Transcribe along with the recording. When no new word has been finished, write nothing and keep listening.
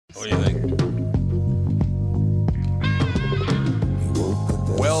What do you think?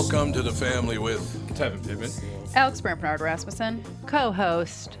 Welcome to the family with Tevin Pittman, Alex Bernard Rasmussen,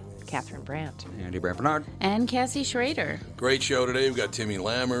 co-host Catherine Brandt, Andy Brandt Bernard, and Cassie Schrader. Great show today. We've got Timmy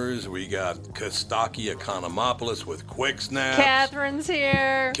Lammers. We got Kostaki Economopoulos with Quick Snaps. Catherine's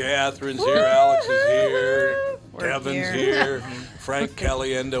here. Catherine's here. Alex is here. We're Kevin's here. Frank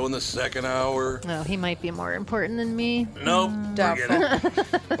Caliendo in the second hour. Oh, he might be more important than me. Nope. doubtful.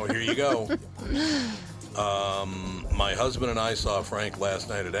 Forget it. Well, here you go. My husband and I saw Frank last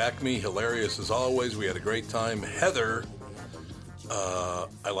night at Acme. Hilarious as always. We had a great time. Heather, I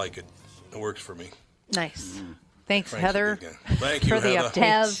like it. It works for me. Nice. Thanks, Frank's a Heather, good guy. Thank you, for the Heather.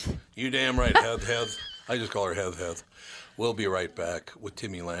 updates. You damn right, Heath. I just call her Heath. We'll be right back with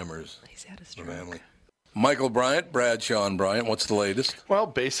Timmy Lammers. He's had a The stroke. family. Michael Bryant, Bradshaw and Bryant, what's the latest? Well,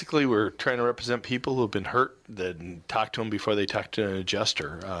 basically, we're trying to represent people who have been hurt, then talk to them before they talk to an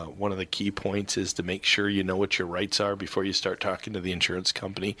adjuster. One of the key points is to make sure you know what your rights are before you start talking to the insurance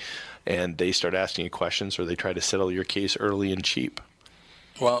company, and they start asking you questions or they try to settle your case early and cheap.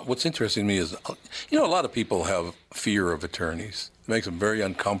 Well, what's interesting to me is, a lot of people have fear of attorneys. It makes them very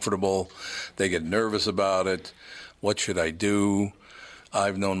uncomfortable. They get nervous about it. What should I do?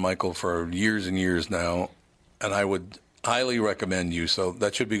 I've known Michael for years and years now, and I would highly recommend you. So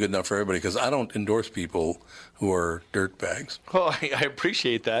that should be good enough for everybody, because I don't endorse people who are dirtbags. Well, I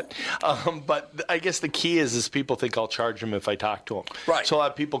appreciate that. But I guess the key is people think I'll charge them if I talk to them. Right. So a lot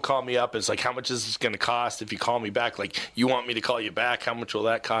of people call me up. It's like, how much is this going to cost if you call me back? Like, you want me to call you back? How much will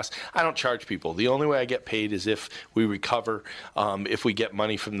that cost? I don't charge people. The only way I get paid is if we recover, if we get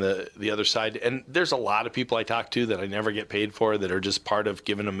money from the other side. And there's a lot of people I talk to that I never get paid for that are just part of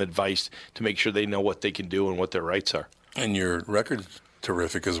giving them advice to make sure they know what they can do and what their rights are. And your record's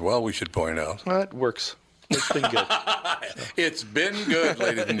terrific as well, we should point out. Well, it works. It's been good. It's been good,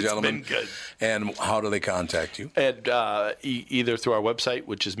 ladies and gentlemen. It's been good. And how do they contact you? And either through our website,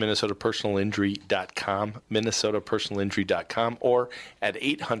 which is minnesotapersonalinjury.com, minnesotapersonalinjury.com, or at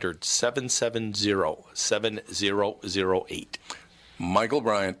 800-770-7008. Michael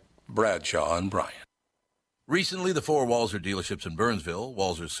Bryant, Bradshaw and Bryant. Recently, the four Walzer dealerships in Burnsville,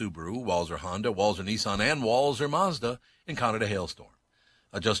 Walzer Subaru, Walzer Honda, Walzer Nissan, and Walzer Mazda, encountered a hailstorm.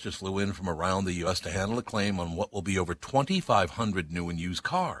 Adjusters flew in from around the U.S. to handle a claim on what will be over 2,500 new and used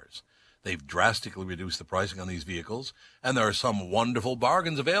cars. They've drastically reduced the pricing on these vehicles, and there are some wonderful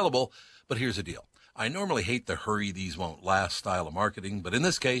bargains available. But here's the deal. I normally hate the hurry these won't last style of marketing, but in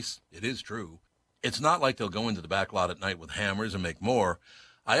this case, it is true. It's not like they'll go into the back lot at night with hammers and make more.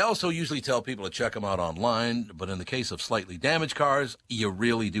 I also usually tell people to check them out online, but in the case of slightly damaged cars, you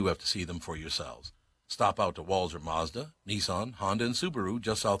really do have to see them for yourselves. Stop out to Walzer Mazda, Nissan, Honda, and Subaru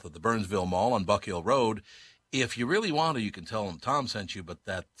just south of the Burnsville Mall on Buck Hill Road. If you really want to, you can tell them Tom sent you, but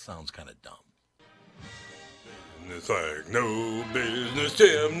that sounds kind of dumb. Business like no business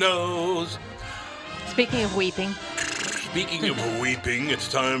Tim knows. Speaking of weeping, Speaking of weeping, it's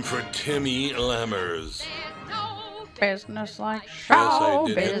time for Timmy Lammers. Business like Yes, I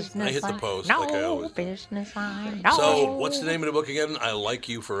did. business I hit the like post no like I always do. business like no. So, what's the name of the book again? I Like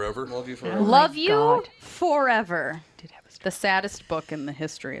You Forever. Love You Forever. Love my You God. Forever. The saddest book in the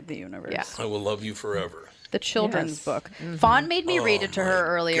history of the universe. Yeah. I will love you forever. The children's Yes. book. Fawn made me read it to her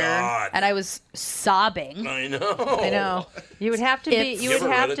earlier, God. and I was sobbing. I know. I know. You would have to be. It's- You You would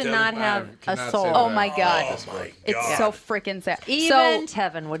ever have read it, to Devin? not have a cannot soul. say Oh that. my God. Oh my God. It's so freaking sad. Even So,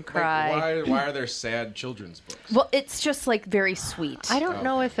 Tevin would cry. Why are there sad children's books? well, it's just like very sweet. I don't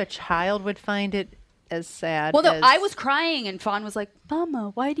know if a child would find it as sad. Well, no, as... I was crying, and Fawn was like,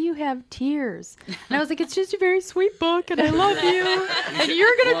 "Mama, why do you have tears?" And I was like, "It's just a very sweet book, and I love you, and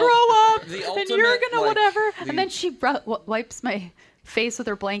you're gonna grow up, and you're gonna whatever." And then she wipes my face with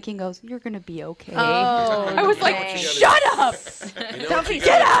her blanket and goes, "You're gonna be okay." Oh, I was like, dang. "Shut up! You know Don't what be you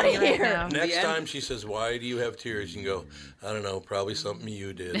get gotta out of do? here!" now. Next time she says, "Why do you have tears?" You can go, "I don't know, probably something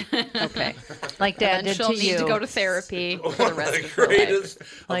you did." Okay. Like Dad And did she'll to need you. to go to therapy for the rest The of her life. greatest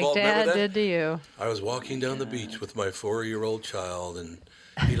of like all. Remember Dad that? did to you. I was walking down the beach with my 4-year-old child, and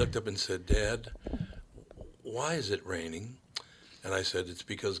he looked up and said, "Dad, why is it raining?" And I said, "It's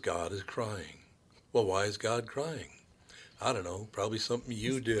because God is crying." "Well, why is God crying?" "I don't know, probably something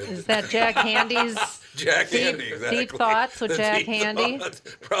you did." Is that Jack Handy's Jack deep- Handy, exactly. deep thoughts with The Jack deep Handy? thoughts.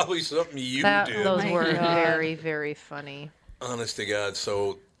 Probably something you that? did. Those were God. very, very funny. Honest to God.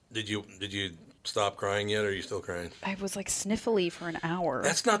 So did you stop crying yet, or are you still crying? I was like sniffly for an hour.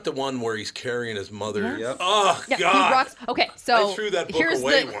 That's not the one where he's carrying his mother. Yes. Yep. Oh, Yeah, God. he rocks. Okay, so I threw that book here's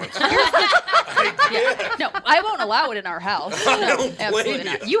away the, once. No, I won't allow it in our house. I No, don't blame absolutely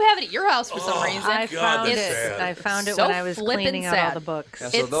not. you. You have it at your house for some reason. I God, found that's it. sad. I found it So when I was flippin' cleaning out all sad. the books. Yeah,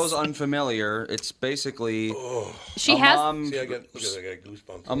 so It's- those unfamiliar, it's basically She a has. mom. See, I got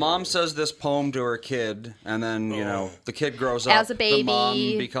goosebumps. A mom says this poem to her kid, and then the kid grows up As a baby. The mom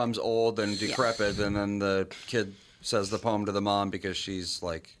becomes old and decrepit, and then the kid says the poem to the mom because she's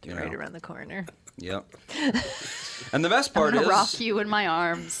like, Right around the corner. Yep. And the best I'm part gonna is, rock you in my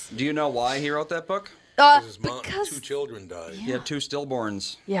arms. do you know why he wrote that book? His mom, Because 2 children died. He had 2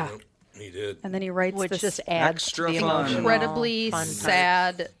 stillborns. yeah, Yep, he did. and then he writes Which this just adds extra to the fun. emotional incredibly fun part.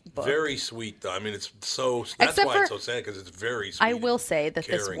 sad book. Very sweet, though. I mean, it's so. That's Except why it's for- so sad, because it's very sweet. I will say that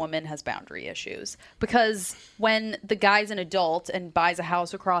this caring. woman has boundary issues because when the guy's an adult and buys a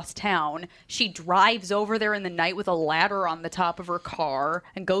house across town, she drives over there in the night with a ladder on the top of her car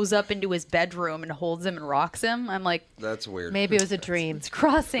and goes up into his bedroom and holds him and rocks him. I'm like, That's weird. Maybe it was a dream. it's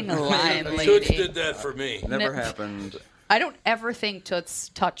crossing a line, Toots lady. did that for me. Never No. happened. I don't ever think Toots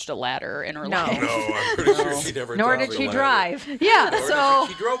touched a ladder in her No. life. No, I'm pretty sure she never. Nor dropped did a she ladder. drive. Yeah, Nor did so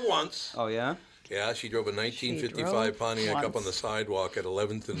she drove once. Oh yeah. Yeah, she drove a 1955 drove Pontiac up on once. the sidewalk at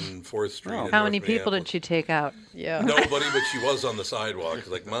 11th and 4th Street. Oh. in How North many people did Minneapolis. she take out? yeah. Nobody, but she was on the sidewalk. She's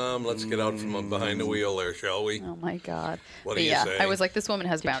like, Mom, let's get out from behind the wheel there, shall we? Oh my God. What But do you yeah, say? I was like, this woman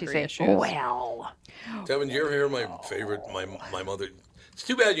has Did she boundary say, issues. well? Tevin, did you ever hear my favorite, my mother? It's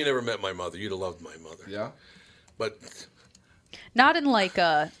too bad you never met my mother. You'd have loved my mother. Yeah. But Not in like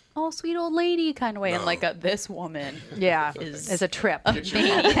a sweet old lady kind of way, in No. like a this woman Yeah, is as a trip. a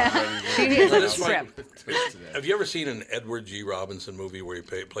maniac. She is This a might- trip. have you ever seen an Edward G. Robinson movie where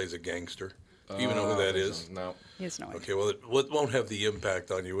he plays a gangster? Do you even know who that is? No. He has no idea. Okay, well, it won't have the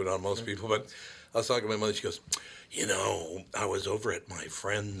impact on you and on most people, but I was talking to my mother. She goes, I was over at my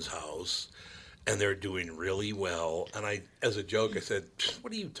friend's house, and they're doing really well. And I, as a joke, I said,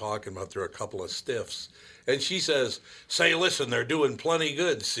 what are you talking about? They're a couple of stiffs. And she says, say, listen, they're doing plenty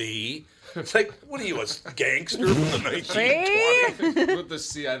good, see? It's like, what are you, a gangster from the 1920s? With the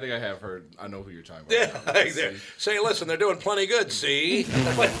C, I think I have heard. I know who you're talking Yeah, about. like there. Say, listen, they're doing plenty good, see?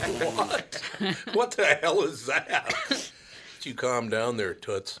 I'm like, what? What the hell is that? Did you calm down there,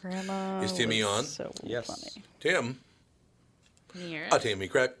 Toots? Grandma Is Timmy was on? So Yes. funny. Tim? Near. Timmy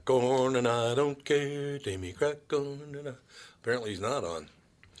crack corn and I don't care. Timmy crack corn and I... Apparently he's not on.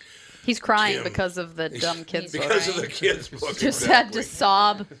 He's crying Tim. because of the dumb kids. Because book. of the kids' book. Just had to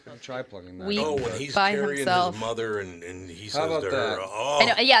sob. Try plugging that. We- Oh, when he's by carrying himself. his mother and he says How about to her, that? oh, I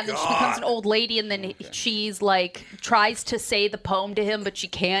know, yeah, and then she becomes an God. old lady, and then she's like tries to say the poem to him, but she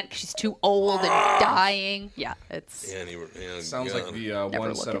can't. 'Cause she's too old and dying. Yeah, it's Yeah, and Sounds like the Never one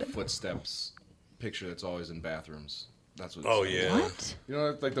look set at of it. footsteps picture that's always in bathrooms. That's what. Oh, sounds yeah. like. what? You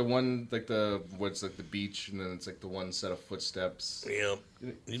know, like the one, like the what's like the beach, and then it's like the one set of footsteps. Yeah.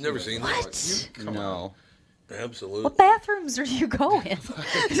 You've never seen that? What? No. Absolutely. What bathrooms are you going? Yeah,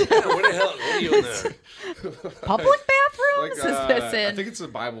 where the hell? What are you in there? Public Like, bathrooms? Is this I in? think it's a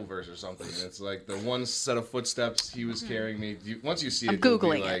Bible verse or something. It's like the one set of footsteps he was carrying me. Once you see I'm it, you'll be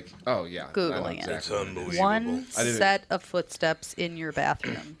Googling it. like, oh yeah, I know Googling it. It's exactly what it is. unbelievable. One I didn't- set of footsteps in your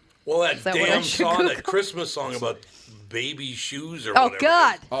bathroom. Well, that that what I damn should song, that Google? Christmas song about baby shoes or Oh whatever.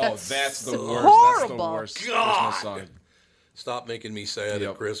 God! Oh, that's the so worst. horrible. That's the worst God. Christmas song. Stop making me sad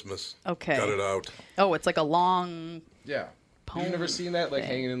Yep. at Christmas. Okay. Cut it out. Oh, it's like a long. Yeah. Poem You've never seen that, like thing.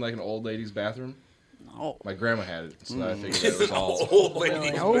 hanging in like an old lady's bathroom? Oh, My grandma had it, so I figured that was all. Old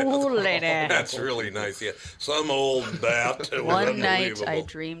lady. old lady. That's really nice. Yeah, some old bat. It was One night I unbelievable.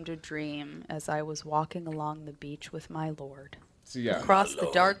 dreamed a dream as I was walking along the beach with my lord. So yeah. Across the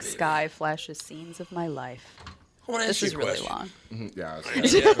dark sky flashes scenes of my life. I want to ask This you is a really question. long. Yeah.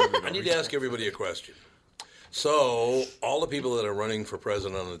 I need to ask everybody a question. So, all the people that are running for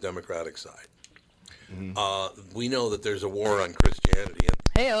president on the Democratic side, we know that there's a war on Christianity.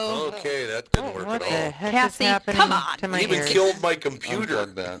 Heyo. Okay, that didn't work What at the all. heck Cassie, is happening come on. to my Even ears? killed my computer.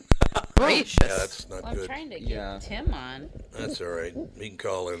 Unplug that. Gracious. Yeah, that's not Well, I'm good. trying to get Yeah. Tim on. That's all right. We can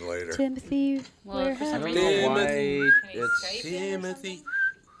call in later. Timothy, Well, where for some have I you don't know why Timothy. it's. Skype it or Timothy.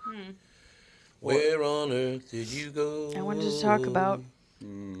 Where on earth did you go? I wanted to talk about the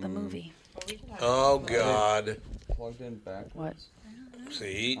movie. Oh, God. Plugged in backwards. What?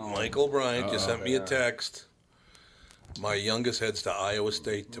 See, Michael Bryant just sent me a text. My youngest heads to Iowa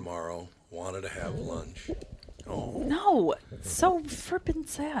State tomorrow. Wanted to have lunch. Oh, No, so frippin'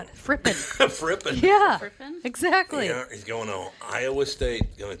 sad. Frippin'. frippin'. Yeah, Frippin'? exactly. Yeah, he's going to Iowa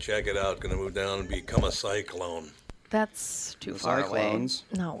State. Going to check it out. Going to move down and become a cyclone. That's too Those far away. cyclones.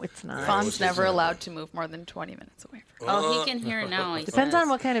 No, it's not. Fawn's never allowed to move more than 20 minutes away from her. Oh, he can hear now. He Depends says. on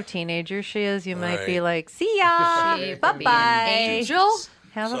what kind of teenager she is. You might be Right. like, see ya, She bye would be an bye. angel.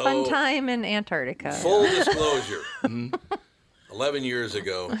 Have a fun So- time in Antarctica. Full disclosure. 11 years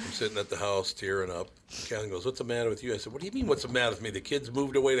ago, I'm sitting at the house tearing up. Karen goes, "What's the matter with you?" I said, "What do you mean, what's the matter with me? The kids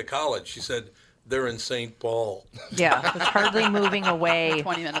moved away to college." She said, "They're in St. Paul." Yeah, it's hardly moving away.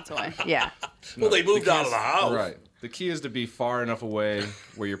 20 minutes away. Yeah. Well, they moved out of the house. Right. The key is to be far enough away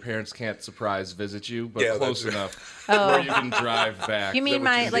where your parents can't surprise visit you, but Yeah, close that's right. enough where you can drive back. You mean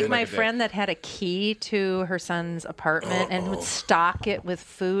what you my did? my friend that had a key to her son's apartment and would stock it with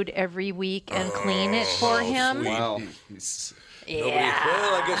food every week and clean it for him? sweet. Wow. Nobody,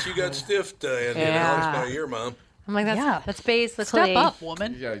 well, I guess you got stiffed and Yeah. by your mom. I'm like, Yeah. that's basically Step up,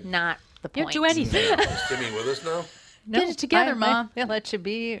 woman. Yeah, not the You point. don't do anything. Is Timmy with us now? Get it together, Mom. I'll let you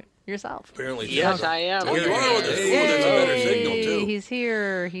be yourself. Apparently. Yes, Timmy- I am. Well, you are with us. Ooh, that's a better signal, too. He's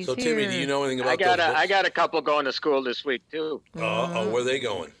here. He's So, here. Timmy, do you know anything about I got those books? I got a couple going to school this week too. Where are they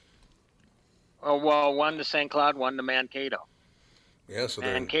going? Oh well, one to St. Cloud, one to Mankato. Yeah, so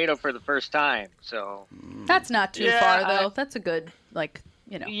they're Mankato for the first time. So That's not too Yeah, far, though. I- That's a good, like,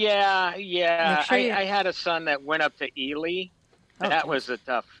 you know. yeah. Make sure you- I had a son that went up to Ely. Oh, That was a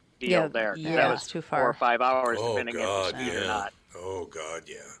tough deal Yeah, there. yeah, That was it's too 4 or far. 5 hours Oh, depending God, if it's or yeah. not. Oh, God,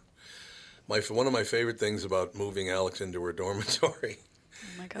 yeah. One of my favorite things about moving Alex into her dormitory Oh,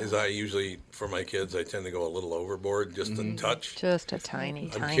 my God. is I usually, for my kids, I tend to go a little overboard, just a touch. Just a tiny,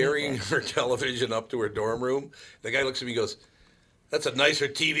 I'm tiny carrying bit. her television up to her dorm room. The guy looks at me and goes, "That's a nicer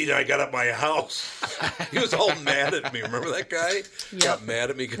TV than I got at my house." He was all mad at me. Remember that guy? Got mad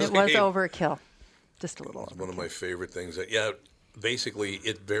at me because It was overkill. Just a little. one of my favorite things. Basically,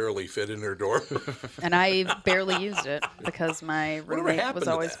 it barely fit in her dorm room. And I barely used it because my roommate happened was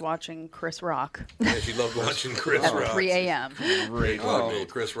to always that? watching Chris Rock Yeah, she loved watching Chris at Rock. 3 a.m. great. Oh, little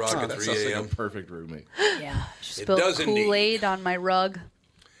Chris Rock at That 3 sounds like a.m. a perfect roommate. Yeah. She It spilled does indeed. Kool-Aid on my rug.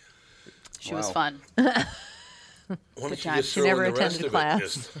 She was Wow. fun. Why don't you time. just She throw in never the rest attended of class. it?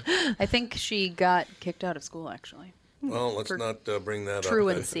 Just, I think she got kicked out of school, actually. well, let's not bring that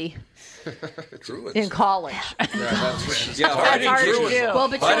Truancy. up. Truancy. In college. Yeah, That's hard to do. Well,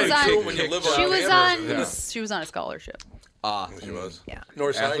 but she Why was did you on. when you live She around was Amherst? on. She was on a scholarship. She was. Yeah.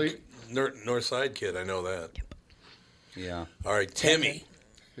 Northside, Northside kid. I know that. Yeah. All right, Timmy.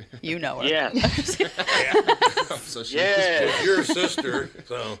 You know her. Yes. So she yes. Your sister.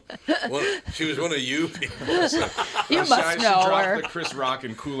 So she was one of you people. So. You she must know dropped her. the Chris Rock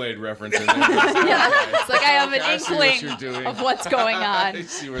and Kool-Aid reference in there. It's like I have an I see what you're inkling doing. of what's going I on.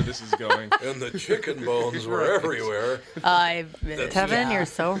 see where this is going. And the chicken bones were everywhere. Kevin, you're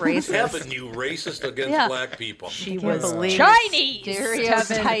so racist. Kevin, you racist against Yeah. black people. She Can't was believe Chinese.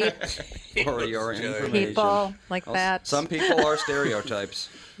 stereotype For your information. people like that. Some people are stereotypes.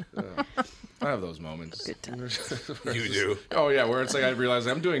 I have those moments. Good times. You do. Oh yeah, where it's like I realize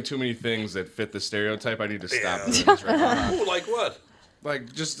I'm doing too many things that fit the stereotype. I need to stop Yeah. doing this right now. Ooh, like what?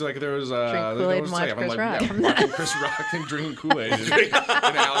 Like just like there was Kool-Aid and watch I'm Chris like Rock. yeah, watching Chris Rock and drinking Kool-Aid in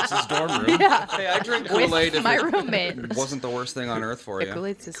Alex's dorm room. Hey, I drink Kool-Aid if My it roommate. wasn't the worst thing on earth for The you.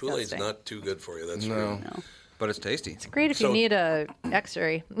 Kool-Aid's disgusting. Kool-Aid's not too good for you. That's No. true. But it's tasty. Great if So- you need a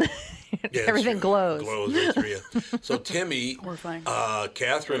X-ray. Yeah, Everything sure. glows. Glows right through you. So Timmy, Horrifying.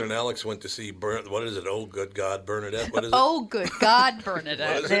 Catherine and Alex went to see what is it? Oh, good God, Bernadette. What is it? Oh, good God, What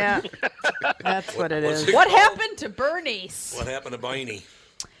Bernadette. is it? Yeah, that's what it What's is. it What called? happened to Bernice? What happened to Biney?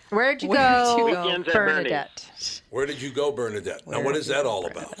 Where'd you Where'd go, you go? Weekends at Bernadette? Where did you go, Bernadette? Now, what is that all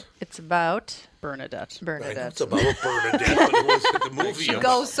about? It's about Bernadette. Bernadette. It's about Bernadette, but it was the movie. She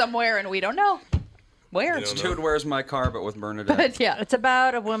goes somewhere and we don't know where. You don't know. Dude, where's my car? But with Bernadette. But yeah, It's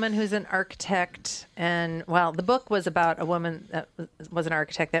about a woman who's an architect, and well, the book was about a woman that was an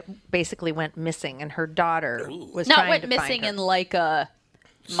architect that basically went missing, and her daughter was not trying went to missing find in her. like a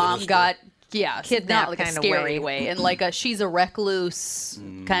mom Sinister. got Kidnapped not like a kinda scary way. way, and like a she's a recluse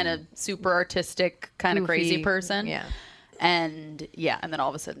kind of super artistic kind of crazy Goofy, person. yeah. And then all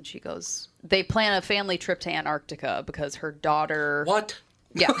of a sudden she goes. They plan a family trip to Antarctica because her daughter. What?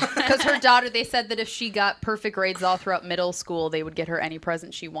 Yeah, because her daughter, they said that if she got perfect grades all throughout middle school, they would get her any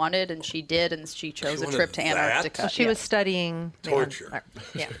present she wanted, and she did, and she chose She a trip to wanted that? Antarctica. She Yeah. was studying Torture.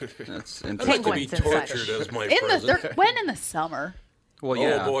 Yeah, That's I'd like to be Penguins and such. tortured as my in the present. when in the summer. well,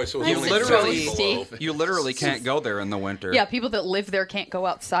 yeah. Oh boy, so it's Nice only and 30 toasty. below. You literally can't go there in the winter. Yeah, people that live there can't go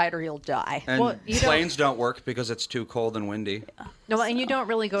outside or you'll die. And Well, you don't- planes don't work because it's too cold and windy. no, and you don't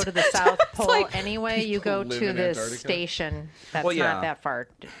really go to the South Pole like anyway. You go live to in the Antarctica? station that's Well, yeah. not that far.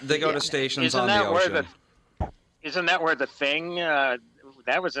 They go to stations Isn't on the that where ocean. Isn't that where the Thing?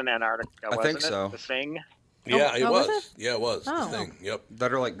 That was in Antarctica, I wasn't think it? so. The Thing. Yeah, it was. was it? Yeah, it was. Oh. The thing. Yep.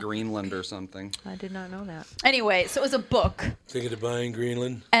 That are like Greenland or something. I did not know that. Anyway, so it was a book, Thinking of buying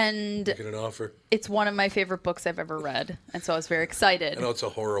Greenland. and Making an offer. it's one of my favorite books I've ever read, and so I was very excited. I know it's a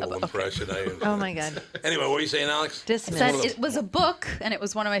horrible impression. Oh my God. Anyway, what were you saying, Alex? Dismissed. Said it was a book, and it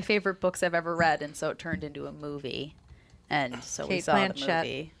was one of my favorite books I've ever read, and so it turned into a movie, and so we Kate saw the Blanchett.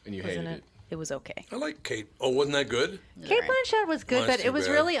 movie. And you Wasn't hated it? It was okay. I like Kate. Oh, wasn't that good? Kate Blanchett was good, Oh, but that's it too was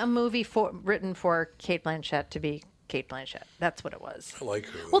bad. really a movie written for Kate Blanchett to be Kate Blanchett. That's what it was. I like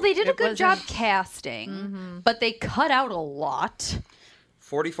her. Well, they did a It good job wasn't- casting, but they cut out a lot.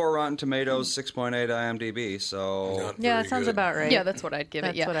 44 Rotten Tomatoes, 6.8 IMDb. So Not Yeah, very that sounds good. about right. Yeah, that's what I'd give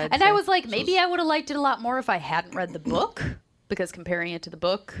That's it. Yeah, what I'd and say. I was like, maybe I would have liked it a lot more if I hadn't read the book, because comparing it to the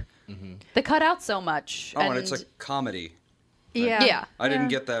book, they cut out so much. and it's a comedy. Yeah. yeah, I didn't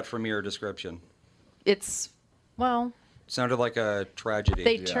get that from your description. it's Well, Sounded like a tragedy.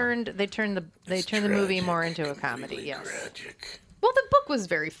 they turned the movie tragic, more into a comedy. really Yes. tragic. well, the book was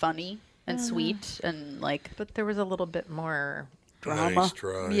very funny and sweet and like But there was a little bit more drama. Nice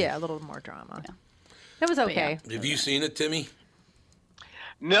try. Yeah, a little more drama. It was okay. Have you seen it, Timmy?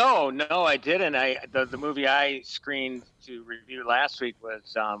 No, I didn't. The movie I screened to review last week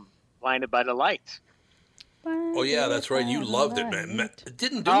was Blinded by the Light. Oh yeah, that's right. You loved it, man. It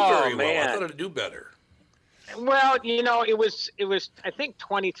didn't do Oh, very well. I man. thought it'd do better. Well, it was I think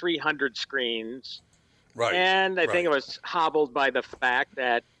 2,300 screens, Right. and I think right. it was hobbled by the fact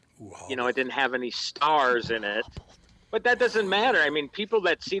that Ooh, it didn't have any stars in it. But that doesn't matter. I mean, people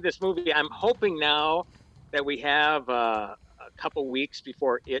that see this movie, I'm hoping now that we have a couple weeks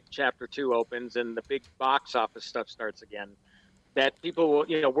before It Chapter 2 opens and the big box office stuff starts again, that people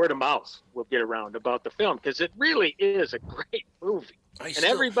will, word of mouth will get around about the film, because it really is a great movie. And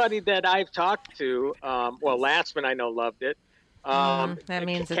everybody that I've talked to, Lastman I know loved it. That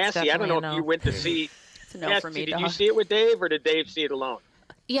means it's Cassie, I don't know definitely a if no. you went to see. It's a no Cassie, for me, did you dog. see it with Dave, or did Dave see it alone?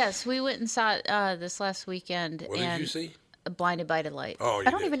 Yes, we went and saw it this last weekend. What and did you see? Blinded by the Light. Oh, you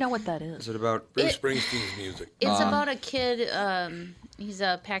I don't did. even know what that is. Is it about Bruce Springsteen's music. It's about a kid. He's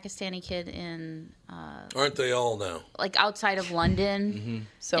a Pakistani kid in Aren't they all now? like outside of London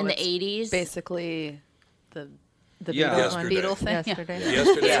So in the it's 80s. Basically, the Yeah. Beatles, Yesterday. Beatle thing. Yeah. Yesterday.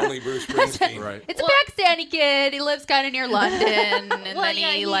 Yesterday, only Bruce Springsteen. Right. It's a Pakistani kid. He lives kind of near London, and Well, then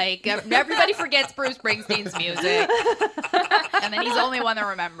yeah, he- everybody forgets Bruce Springsteen's music, and then he's the only one that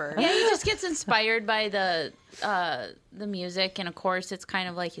remembers. Yeah, he just gets inspired by the music, and of course, it's kind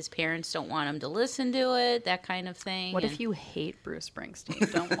of like his parents don't want him to listen to it, that kind of thing. What and- if you hate Bruce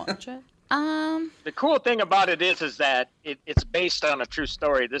Springsteen? Don't watch it. The cool thing about it is that it's based on a true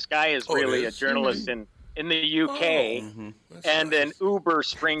story. This guy is Oh, it really a is? journalist in the UK, and an uber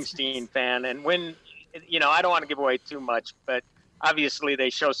Springsteen fan. And when, I don't want to give away too much, but obviously they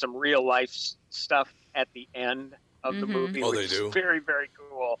show some real life stuff at the end of the movie, Oh, which they do? is very, very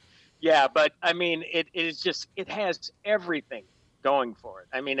cool. Yeah, but I mean, it has everything going for it.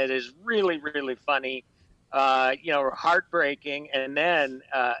 I mean, it is really, really funny. Heartbreaking, and then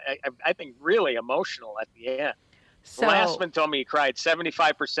I think really emotional at the end. So, Lastman told me he cried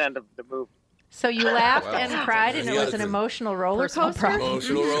 75% of the movie. so you laughed and cried, and it Yeah, was an it's a emotional roller personal coaster. problem.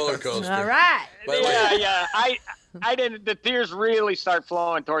 Emotional roller coaster. All right. By the way, Yeah. I didn't. The tears really start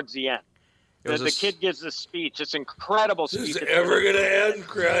flowing towards the end. The kid gives this speech. It's incredible this speech. is ever gonna end,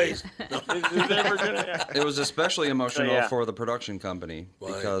 Christ. This is ever gonna end. It was especially emotional yeah. for the production company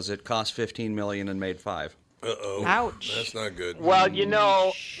Why? because it cost $15 million and made $5 million. Uh-oh. Ouch. That's not good. Well,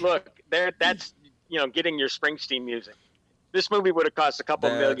 look, that's getting your Springsteen music. This movie would have cost a couple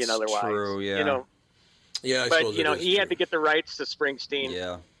That's million otherwise. true, yeah. Yeah, I But suppose it is he had true. to get the rights to Springsteen.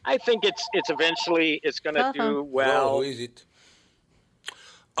 Yeah. I think it's eventually going to do Oh, well. who is it?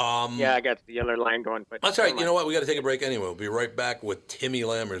 Yeah, I got the other line going, but That's all right. You know what? We got to take a break anyway. We'll be right back with Timmy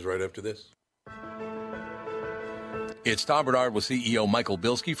Lammers right after this. It's Tom Bernard with CEO Michael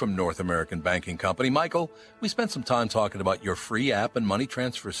Bilski from North American Banking Company. Michael, we spent some time talking about your free app and money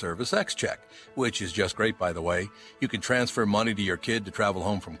transfer service, XCheck, which is just great, by the way. You can transfer money to your kid to travel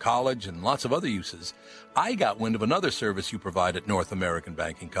home from college and lots of other uses. I got wind of another service you provide at North American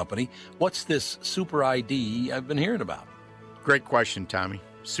Banking Company. What's this Super ID I've been hearing about? Great question, Tommy.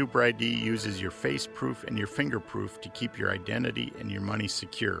 Super ID uses your face proof and your fingerproof to keep your identity and your money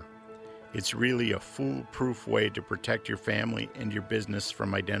secure. It's really a foolproof way to protect your family and your business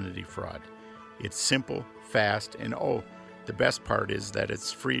from identity fraud. It's simple, fast, and the best part is that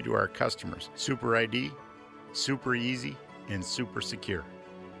it's free to our customers. Super ID, super easy, and super secure.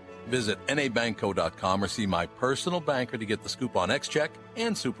 Visit nabankco.com or see my personal banker to get the scoop on XCheck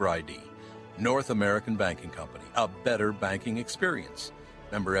and Super ID. North American Banking Company, a better banking experience.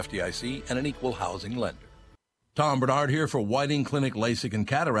 Member FDIC and an equal housing lender. Tom Bernard here for Whiting Clinic LASIK and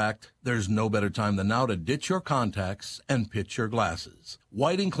Cataract. There's no better time than now to ditch your contacts and pitch your glasses.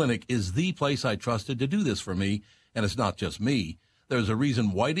 Whiting Clinic is the place I trusted to do this for me, and it's not just me. There's a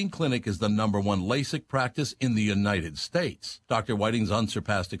reason Whiting Clinic is the #1 LASIK practice in the United States. Dr. Whiting's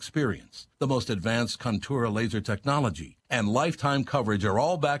unsurpassed experience, the most advanced Contura laser technology, and lifetime coverage are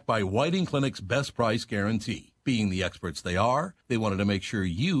all backed by Whiting Clinic's best price guarantee. Being the experts they are, they wanted to make sure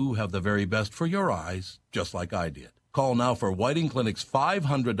you have the very best for your eyes, just like I did. Call now for Whiting Clinic's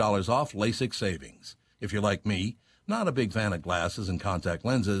 $500 off LASIK savings. If you're like me, not a big fan of glasses and contact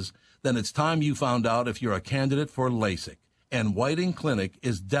lenses, then it's time you found out if you're a candidate for LASIK. And Whiting Clinic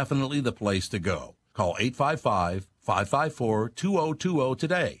is definitely the place to go. Call 855-554-2020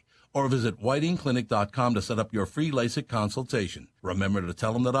 today or visit whitingclinic.com to set up your free LASIK consultation. Remember to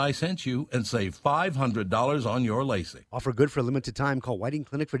tell them that I sent you and save $500 on your LASIK. Offer good for a limited time. Call Whiting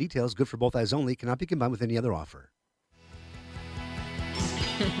Clinic for details. Good for both eyes only. Cannot be combined with any other offer.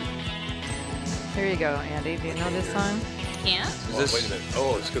 Here you go, Andy. Do you know this song? Can't? Wait a minute.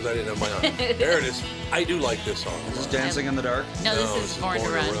 Oh, it's because I didn't have mine on. There it is. I do like this song. Is this Dancing in the Dark? No, this is Born to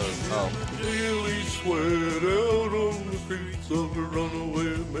Run. Oh. Really sweat out on the streets of a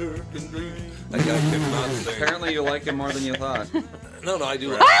runaway American dream. That guy cannot sing. Apparently you like him more than you thought. No, I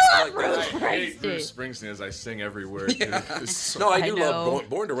do. I like that. I hate Bruce Springsteen as I sing every word. Yeah. No, I do love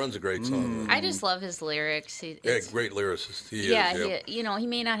Born to Run's a great song. I just love his lyrics. Great lyricist. He is. He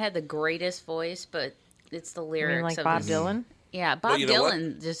may not have the greatest voice, but it's the lyrics. You mean like of Bob his, Dylan? Yeah, Bob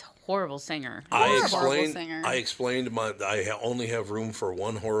Dylan, just horrible singer. I explained I only have room for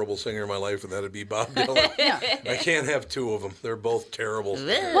one horrible singer in my life, and that'd be Bob Dylan. I can't have two of them. They're both terrible.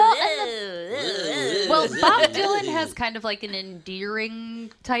 Well, Bob Dylan has kind of like an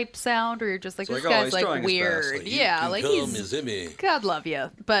endearing type sound, where you're just like, this guy's like weird. Yeah, like he's God love you.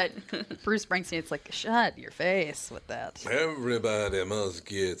 But Bruce Springsteen, it's like, shut your face with that. Everybody must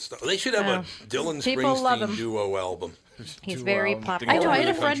get stuff. They should have a Dylan Springsteen duo album. He's very popular. I know. I had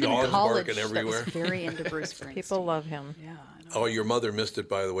a friend in college that everywhere. was very into Bruce Springsteen. People love him. Yeah. Oh, your mother missed it,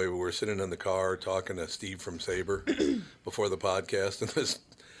 by the way. We were sitting in the car talking to Steve from Sabre before the podcast, and this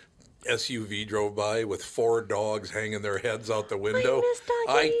SUV drove by with 4 dogs hanging their heads out the window.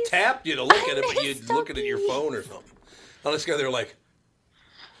 I tapped you to look at it, but you'd looking at your phone or something. On this guy, they're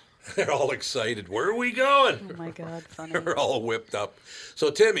all excited. Where are we going? Oh my God, funny. They're all whipped up. So,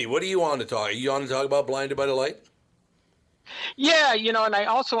 Timmy, what do you want to talk? Are you want to talk about Blinded by the Light? Yeah, and I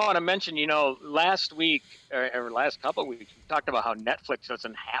also want to mention, last week or last couple of weeks, we talked about how Netflix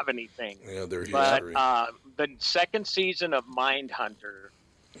doesn't have anything. Yeah, they're But the second season of Mindhunter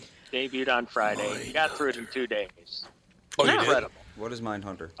debuted on Friday. We got through it in 2 days. Oh, you did? What is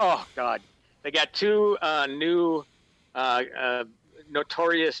Mindhunter? Oh, God. They got 2 new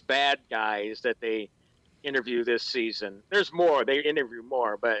notorious bad guys that they interview this season. There's more. They interview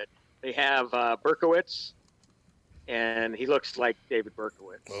more, but they have Berkowitz. And he looks like David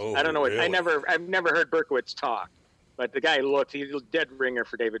Berkowitz. Oh, I don't know. Really? I've never heard he's a dead ringer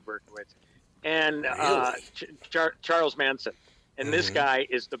for David Berkowitz. And Charles Manson. And this guy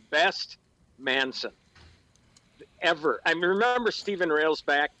is the best Manson ever. I remember Stephen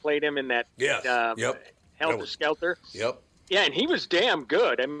Railsback played him in that Helter Skelter. Yep. Yeah, and he was damn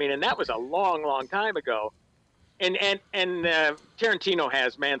good. I mean, and that was a long, long time ago. And Tarantino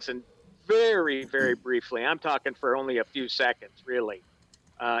has Manson very, very briefly. I'm talking for only a few seconds, really,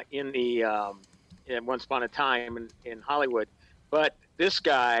 in Once Upon a Time in Hollywood. But this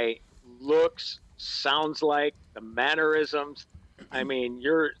guy looks, sounds like, the mannerisms. I mean,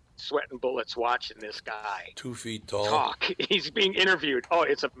 you're sweating bullets watching this guy 2 feet tall talk. He's being interviewed. Oh,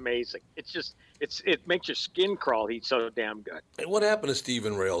 it's amazing. It's just it makes your skin crawl. He's so damn good. And what happened to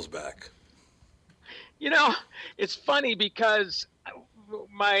Stephen Railsback? It's funny because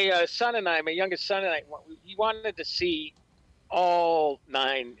my youngest son and I, he wanted to see all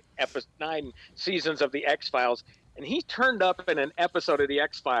 9 seasons of the X-Files, and he turned up in an episode of the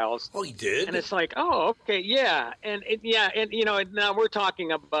X-Files. Oh, he did? And it's like, oh, okay, yeah. And now we're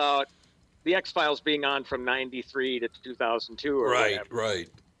talking about the X-Files being on from 93 to 2002 or whatever. Right.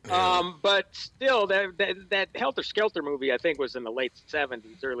 Yeah. But still, that Helter Skelter movie, I think, was in the late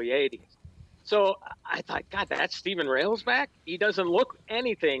 70s, early 80s. So I thought, God, that's Stephen Railsback? He doesn't look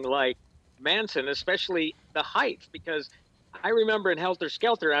anything like Manson, especially the height, because I remember in Helter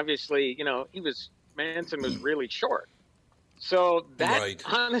Skelter, obviously, Manson was really short. So that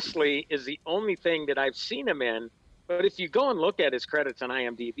honestly is the only thing that I've seen him in. But if you go and look at his credits on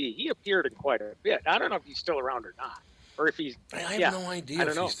IMDb, he appeared in quite a bit. I don't know if he's still around or not, or if he's. I have no idea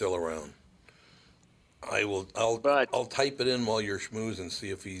if he's still around. I'll type it in while you're schmoozing and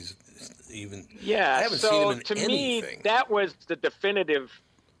see if he's even. Yeah, I haven't so seen him in to anything. me, that was the definitive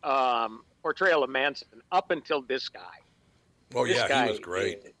portrayal of Manson up until this guy. Oh, This yeah, guy, he was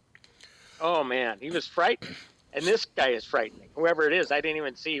great. Oh, man, he was frightening. And this guy is frightening. Whoever it is, I didn't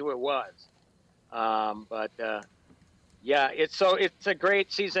even see who it was. Yeah, it's a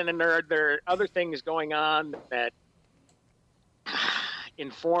great season, and there are other things going on that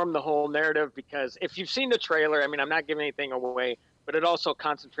inform the whole narrative, because if you've seen the trailer, I mean, I'm not giving anything away, but it also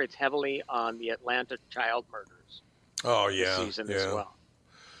concentrates heavily on the Atlanta child murders. Oh, yeah. This season as well.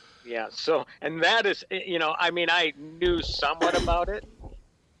 Yeah, so, and that is, I mean, I knew somewhat about it,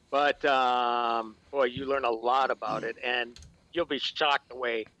 but, boy, you learn a lot about it, and you'll be shocked the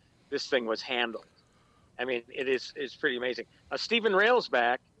way this thing was handled. I mean, it's pretty amazing. Steve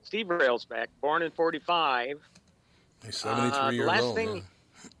Railsback, born in 45. He's 73 years last old. thing,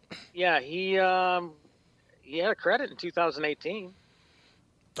 yeah, he had a credit in 2018.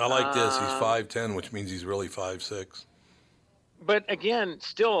 I like this. He's 5'10", which means he's really 5'6". But again,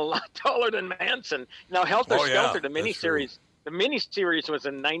 still a lot taller than Manson. Now, Helter Skelter, the miniseries was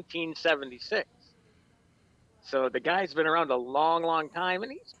in 1976. So the guy's been around a long, long time,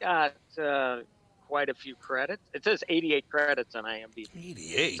 and he's got quite a few credits. It says 88 credits on IMDb.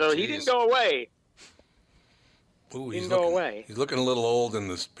 88. So he didn't go away. Ooh, he didn't go away. He's looking a little old in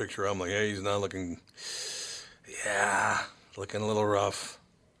this picture. I'm like, hey, he's not looking. Yeah, looking a little rough.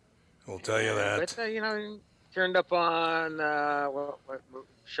 We'll tell you that. But he turned up on what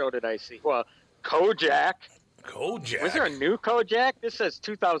show did I see? Well, Kojak. Kojak. Was there a new Kojak? This says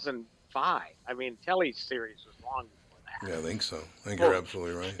 2005. I mean, Telly's series was long before that. Yeah, I think so. I think you're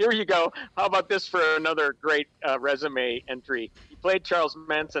absolutely right. Here you go. How about this for another great resume entry? He played Charles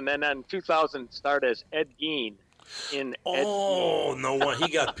Manson, and then in 2000 starred as Ed Gein in Ed Gein. No one. He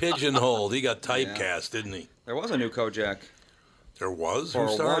got pigeonholed. He got typecast, didn't he? There was a new Kojak. There was? For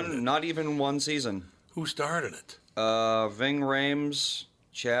Who started it? not even one season. Who started it? Ving Rhames,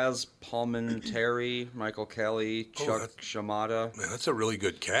 Chaz Palminteri, Michael Kelly, Chuck Shimada. Man, that's a really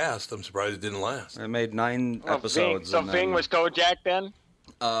good cast. I'm surprised it didn't last. It made 9 episodes. So Ving was Kojak then?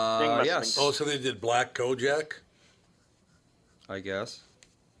 Yes. Oh, so they did Black Kojak? I guess.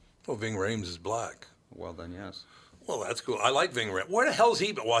 Well, Ving Rhames is black. Well, then, yes. Well, that's cool. I like Ving Rhames. Where the hell's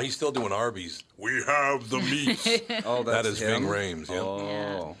he? Well, he's still doing Arby's. We have the meat. Oh, that's that is him? Ving Rhames. Yeah.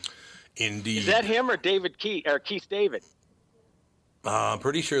 Oh. Indeed. Is that him or Keith David? I'm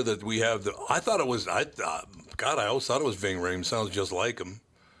pretty sure that we have the. I thought it was. I always thought it was Ving Rhames. Sounds just like him.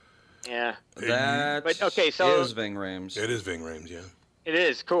 Yeah. That but, okay, so is Ving Rhames. It is Ving Rhames, yeah. It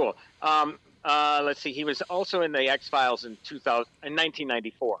is cool. Let's see. He was also in the X-Files in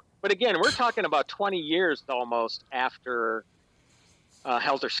 1994. But again, we're talking about 20 years almost after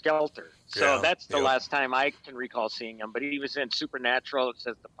Helter Skelter. So that's the last time I can recall seeing him. But he was in Supernatural. It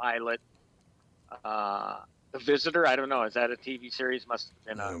says the pilot. The Visitor. I don't know. Is that a TV series? Must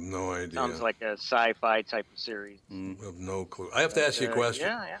have been. I have no idea. Sounds like a sci-fi type of series. I have no clue. I have to ask you a question.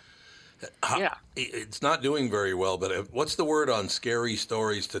 Yeah. It's not doing very well, but what's the word on scary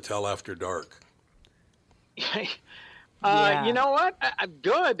stories to tell after dark? You know what? I'm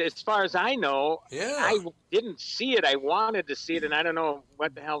good as far as I know. Yeah. I didn't see it. I wanted to see it, and I don't know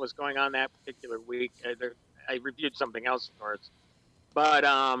what the hell was going on that particular week. I reviewed something else, of course. But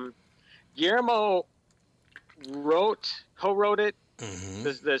Guillermo co-wrote it.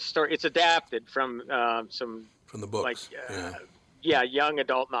 Mm-hmm. The story. It's adapted from the books. Young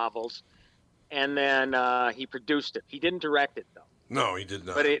adult novels. And then he produced it. He didn't direct it, though. No, he did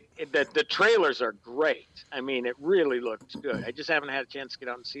not. But the trailers are great. I mean, it really looks good. I just haven't had a chance to get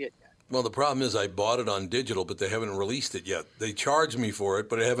out and see it yet. Well, the problem is I bought it on digital, but they haven't released it yet. They charged me for it,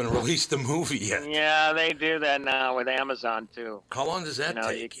 but they haven't released the movie yet. Yeah, they do that now with Amazon, too. How long does that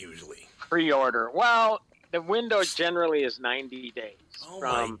take, usually? Pre-order. Well, the window generally is 90 days.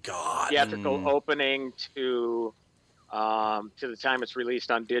 My God. Theatrical opening to the time it's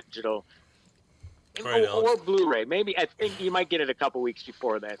released on digital. Or Blu-ray. Maybe I think you might get it a couple weeks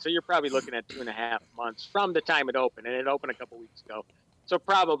before that. So you're probably looking at 2.5 months from the time it opened, and it opened a couple weeks ago. So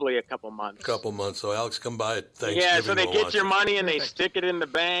probably a couple months. So Alex, come by at Thanksgiving. Yeah, so they get your money and they stick it in the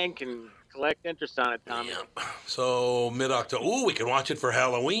bank and collect interest on it, Tommy. Yeah. So mid-October. Ooh, we can watch it for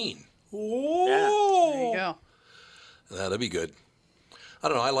Halloween. Ooh. Yeah. There you go. That'd be good. I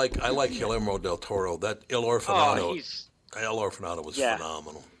don't know. I like Guillermo del Toro. That El Orfanato. El Orfanato was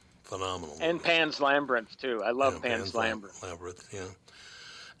phenomenal. Phenomenal. And Pan's Labyrinth, too. I love Pan's Labyrinth. Yeah.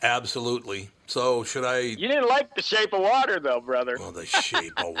 Absolutely. So should I... You didn't like The Shape of Water, though, brother. Oh, The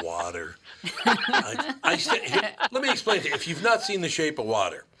Shape of Water. Let me explain to you. If you've not seen The Shape of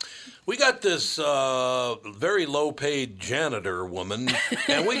Water, We got this very low-paid janitor woman,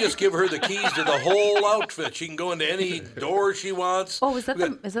 and we just give her the keys to the whole outfit. She can go into any door she wants. Oh, is that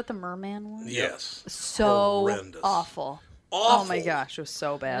the merman one? Yes. So horrendous. Awful. Awful. Oh my gosh, it was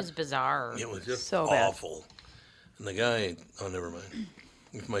so bad. It was bizarre. It was just so bad. awful. And the guy, never mind.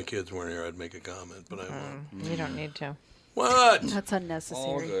 If my kids weren't here, I'd make a comment, but I won't. You don't need to. What? That's unnecessary.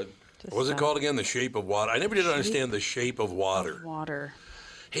 All good. What was it called again? The Shape of Water. I never did understand the Shape of Water. Water.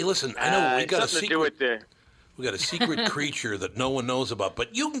 Hey, listen, I know we got a something to do with secret. We got a secret creature that no one knows about,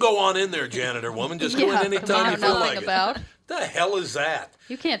 but you can go on in there, janitor woman. Just go in anytime you feel like it. About. The hell is that?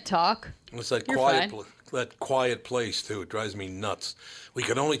 You can't talk. It's that You're quiet, fine. that quiet place too. It drives me nuts. We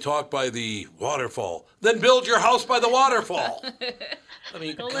can only talk by the waterfall. Then build your house by the waterfall. I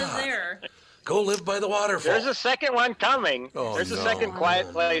mean, Go live there. Go live by the waterfall. There's a second one coming. Oh, There's a no. second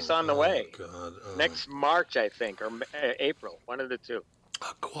quiet place on the way. God. Next March, I think, or April. One of the two.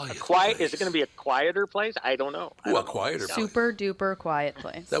 A quiet. Quiet. place. Is it going to be a quieter place? I don't know. Ooh, a quieter place. Super duper quiet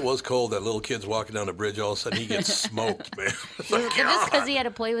place. That was cold. That little kid's walking down the bridge. All of a sudden, he gets smoked, man. It's like, Just because he had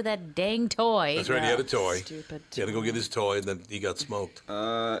to play with that dang toy. That's right. He had a toy. Stupid. He had to go get his toy, and then he got smoked.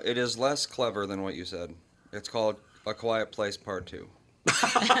 It is less clever than what you said. It's called A Quiet Place Part 2.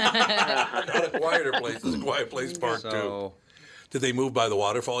 Not a quieter place. It's a quiet place part 2. Did they move by the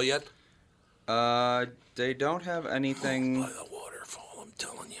waterfall yet? They don't have anything By the waterfall, I'm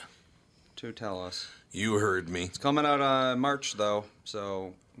telling you. to tell us. You heard me. It's coming out March, though,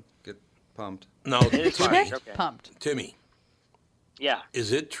 so get pumped. No, It's Timmy. March, okay. Pumped. Timmy, Yeah.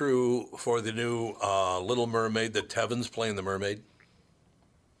 is it true for the new Little Mermaid that Tevin's playing the mermaid?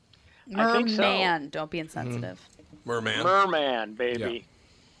 I think so. Merman. Don't be insensitive. Merman? Merman, baby.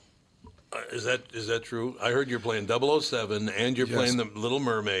 Is that true? I heard you're playing 007, and you're playing the Little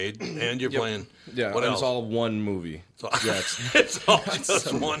Mermaid, and you're playing... Yeah, what and else? it's all one movie. So, Yeah, it's all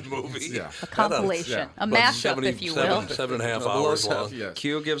just one movie. Yeah. A compilation. A About mashup, if you will. 7.5 hours 007. long. Yes.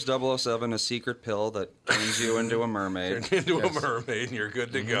 Q gives 007 a secret pill that turns you into a mermaid. Turn into a mermaid, and you're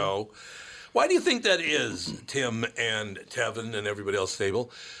good to go. Why do you think that is, Tim and Tevin and everybody else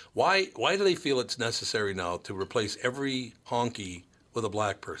stable? Why do they feel it's necessary now to replace every honky with a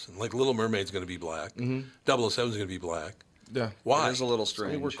black person? Like Little Mermaid's going to be black. 007's going to be black. Yeah. Why? It is a little I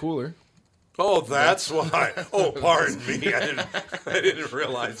strange. mean, we're cooler. Oh, that's why. Oh, pardon me. I didn't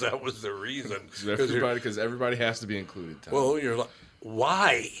realize that was the reason. Because everybody has to be included. Tom. Well, you're like,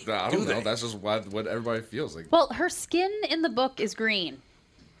 why? I do don't know. they? That's just what everybody feels like. Well, her skin in the book is green.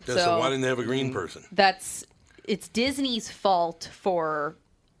 So why didn't they have a green person? It's Disney's fault for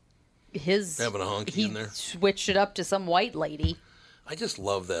his Having a honky he in there? switched it up to some white lady. I just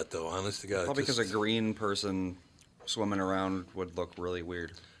love that, though, honest to God. Well, because a green person swimming around would look really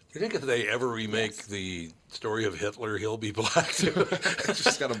weird. Do you think if they ever remake the story of Hitler, he'll be black too?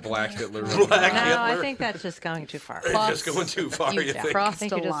 Just got a black Hitler. Black No, Hitler? I think that's just going too far. It's just going too far, you think? I Crossed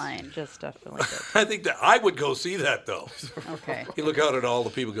think a you line. just definitely did. I think that I would go see that, though. Okay. You look out at all the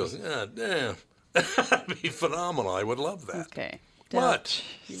people, goes, yeah, damn, that'd be phenomenal. I would love that. Okay. What?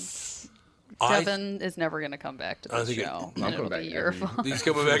 Devin is never going to come back to I this think show. I'm and it'll coming back be your fault. He's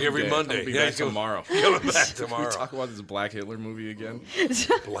coming back every day. Monday. I'll be Yeah, back tomorrow. Coming back Can we tomorrow. talk about this Black Hitler movie again?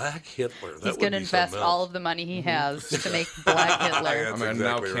 Black Hitler. That He's going to invest all of the money he has to make Black Hitler. That's I'm exactly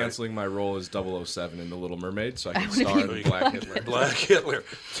now right. canceling my role as 007 in The Little Mermaid so I can star in Black Hitler. Black Hitler.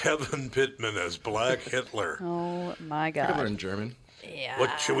 Tevin Pittman as Black Hitler. Oh, my Hitler God. in German. Yeah.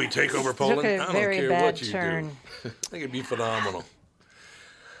 What, should we take over Poland? Took a I don't very care bad what you turn. do. I think it'd be phenomenal.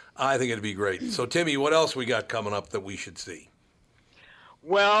 I think it'd be great. So, Timmy, what else we got coming up that we should see?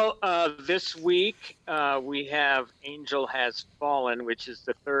 Well, this week we have Angel Has Fallen, which is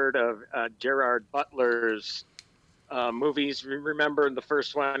the third of Gerard Butler's movies. Remember the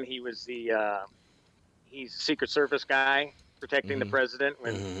first one? He was he's a Secret Service guy protecting the president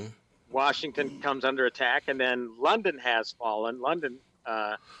when Washington comes under attack, and then London Has Fallen. London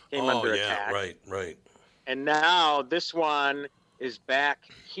came under attack. Right. And now this one is back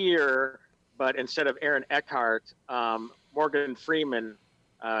here, but instead of Aaron Eckhart, Morgan Freeman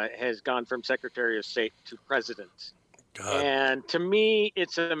has gone from Secretary of State to President. God. And to me,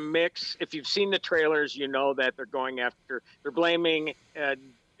 it's a mix. If you've seen the trailers, you know that they're blaming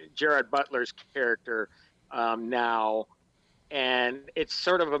Gerard Butler's character now. And it's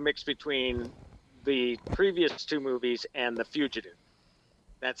sort of a mix between the previous two movies and The Fugitive,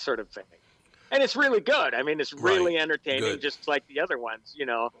 that sort of thing. And it's really good. I mean, it's really entertaining, Good. just like the other ones,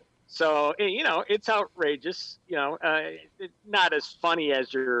 So, it's outrageous, not as funny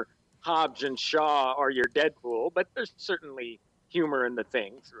as your Hobbs and Shaw or your Deadpool, but there's certainly humor in the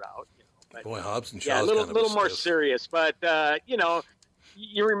thing throughout. But, Boy, Hobbs and yeah, Shaw's a little kind of more stiff. serious, but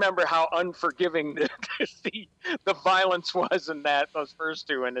you remember how unforgiving the violence was in those first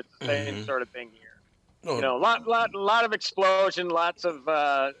two, and it's the same sort of thing here. Oh. You know, lot of explosion, lots of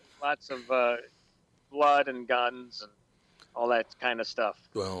blood and guns and all that kind of stuff.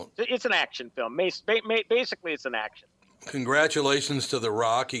 Well, it's an action film. Basically, it's an action. Congratulations to The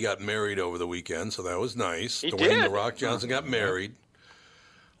Rock. He got married over the weekend, so that was nice. He Dwayne did. The Rock Johnson got married.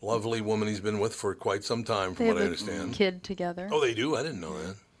 Lovely woman he's been with for quite some time, from They what I have a understand. kid together. Oh, they do? I didn't know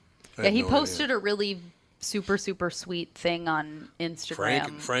that. I Yeah, had he no posted idea. a really super, super sweet thing on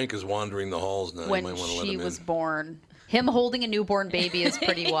Instagram Frank is wandering the halls now. when you might want to let she him was in. born. Him holding a newborn baby is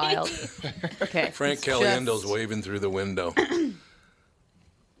pretty wild. Okay. Frank it's Caliendo's just- waving through the window.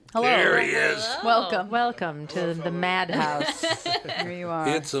 Hello. There he is. Welcome. Welcome to the madhouse. Here you are.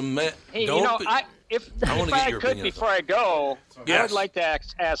 It's a Hey, Don't you know, be- if I wanna get I your could, opinion. before I go, I Yes. would like to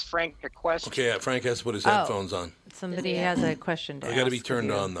ask Frank a question. Okay, Frank has to put his Oh. headphones on. Somebody has a question to They ask. got to be of turned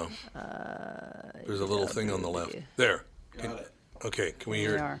you. on, though. There's a little thing on the left. There. Okay, can we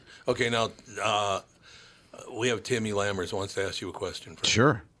hear There it? Okay, now we have Timmy Lammers wants to ask you a question. Frank.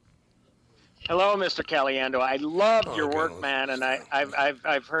 Sure. Hello, Mr. Caliendo. I loved your okay, work, let's- man, and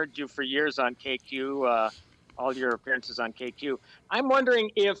I've heard you for years on KQ, all your appearances on KQ. I'm wondering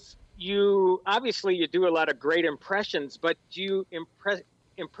if you do a lot of great impressions, but do you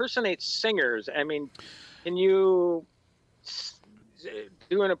impersonate singers? I mean, can you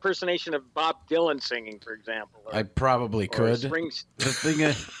do an impersonation of Bob Dylan singing, for example? I probably could. Springs- The thing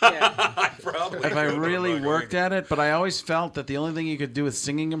is, Probably. if I could, really I'm not worked going at it, but I always felt that the only thing you could do with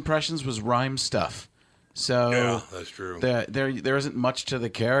singing impressions was rhyme stuff. So Yeah, that's true. there isn't much to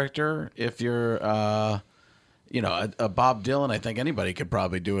the character. If you're, a Bob Dylan, I think anybody could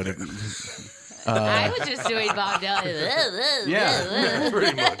probably do it. I was just doing Bob Dylan. Yeah.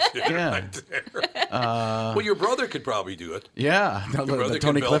 Pretty much. Yeah. Right there. Well, your brother could probably do it. Yeah, Your the brother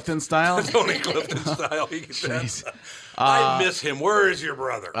Tony could Clifton style. Tony Clifton style. He could Jeez. I miss him. Where is your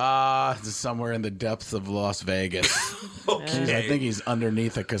brother? Somewhere in the depths of Las Vegas. Okay. I think he's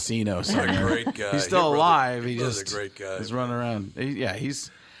underneath a casino What a somewhere. great guy. He's still Your brother- alive. He your brother's just a great guy. is running around.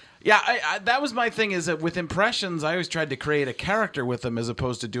 I that was my thing. Is that with impressions, I always tried to create a character with them as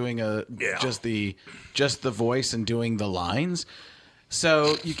opposed to doing just the voice and doing the lines.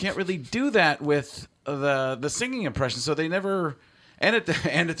 So you can't really do that with the singing impressions. So they never. And it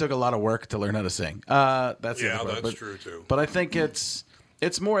took a lot of work to learn how to sing. That's the other part. that's true too. But I think it's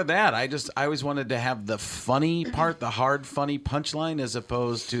more that I always wanted to have the funny part, the hard funny punchline, as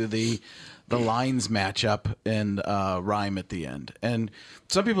opposed to the lines match up and rhyme at the end. And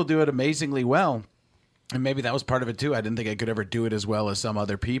some people do it amazingly well, and maybe that was part of it too. I didn't think I could ever do it as well as some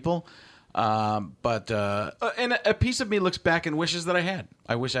other people. But a piece of me looks back and wishes that I had.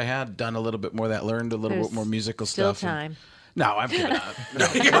 I wish I had done a little bit more of that, learned a little There's bit more musical still stuff. time. No, I'm kidding. No.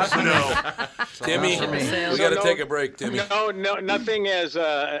 Timmy, we got to take a break, Timmy. No, nothing as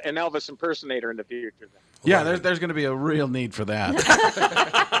an Elvis impersonator in the future. Then. Yeah, there's going to be a real need for that.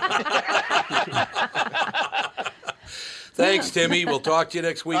 Thanks, Timmy. We'll talk to you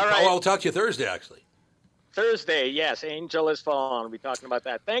next week. All right. Oh, I'll talk to you Thursday, actually. Thursday, yes, Angel is fallen. We'll be talking about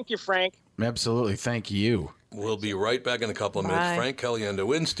that. Thank you, Frank. Absolutely. Thank you. We'll be right back in a couple of minutes. Bye. Frank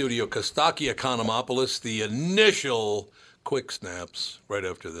Caliendo in studio. Kostaki Economopoulos, the initial quick snaps right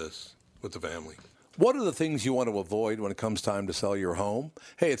after this with the family. What are the things you want to avoid when it comes time to sell your home?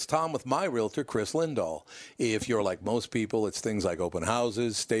 Hey, it's Tom with my realtor, Chris Lindahl. If you're like most people, it's things like open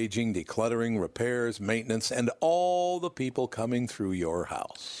houses, staging, decluttering, repairs, maintenance, and all the people coming through your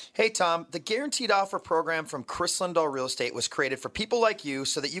house. Hey, Tom, the Guaranteed Offer program from Chris Lindahl Real Estate was created for people like you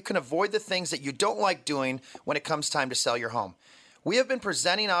so that you can avoid the things that you don't like doing when it comes time to sell your home. We have been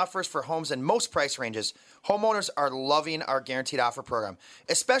presenting offers for homes in most price ranges. Homeowners are loving our Guaranteed Offer program,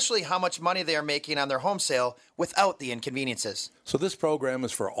 especially how much money they are making on their home sale without the inconveniences. So this program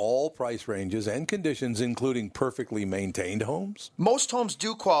is for all price ranges and conditions, including perfectly maintained homes? Most homes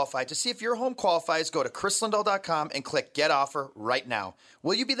do qualify. To see if your home qualifies, go to chrislindahl.com and click Get Offer right now.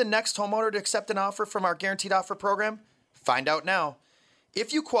 Will you be the next homeowner to accept an offer from our Guaranteed Offer program? Find out now.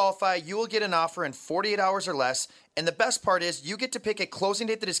 If you qualify, you will get an offer in 48 hours or less, and the best part is you get to pick a closing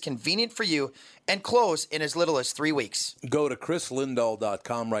date that is convenient for you and close in as little as 3 weeks. Go to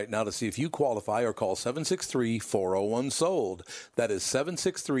chrislindahl.com right now to see if you qualify or call 763-401-SOLD. That is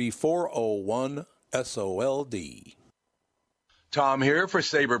 763-401-SOLD. Tom here for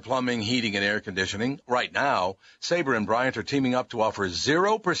Sabre Plumbing, Heating, and Air Conditioning. Right now, Sabre and Bryant are teaming up to offer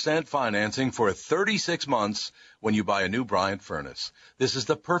 0% financing for 36 months when you buy a new Bryant furnace. This is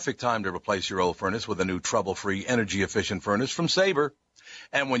the perfect time to replace your old furnace with a new trouble-free, energy-efficient furnace from Sabre.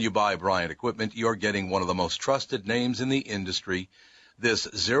 And when you buy Bryant equipment, you're getting one of the most trusted names in the industry. This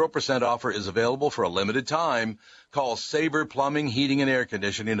 0% offer is available for a limited time. Call Sabre Plumbing, Heating, and Air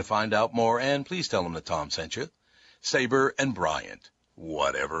Conditioning to find out more, and please tell them that Tom sent you. Sabre and Bryant,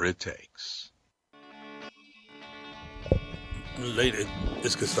 whatever it takes. Lady,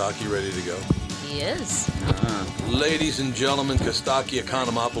 is Kostaki ready to go? He is. Ladies and gentlemen, Kostaki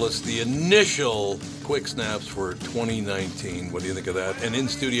Economopoulos, the initial Quick Snaps for 2019. What do you think of that? An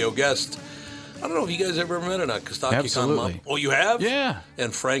in-studio guest. I don't know if you guys ever met or not. Kostaki Absolutely. Economopoulos. Oh, you have? Yeah.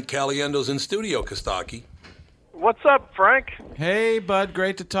 And Frank Caliendo's in studio, Kostaki. What's up, Frank? Hey, bud.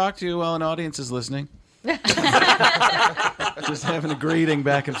 Great to talk to you while an audience is listening. Just having a greeting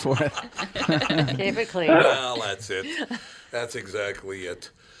back and forth. Keep it clean. Well, that's it. That's exactly it.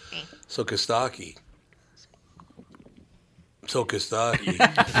 So, Kostaki.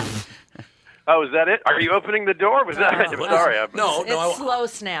 Oh, is that it? Are you opening the door? Was that? I'm sorry. It's slow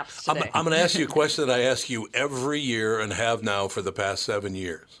snaps today. I'm going to ask you a question that I ask you every year and have now for the past 7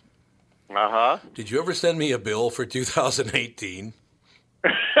 years. Uh-huh. Did you ever send me a bill for 2018?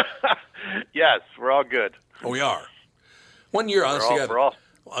 Yes, we're all good. Oh, we are. One year, honestly, we're all...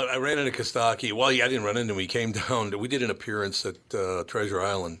 I ran into Kostaki. Well, yeah, I didn't run into him. He came down. We did an appearance at Treasure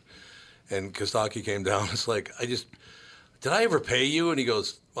Island, and Kostaki came down. It's like, did I ever pay you? And he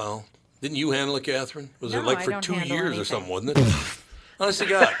goes, well, didn't you handle it, Catherine? Was it like for 2 years or something, wasn't it? Honestly,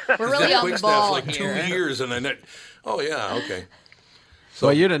 God. We're really on the ball like here. 2 years, and oh, yeah, okay. So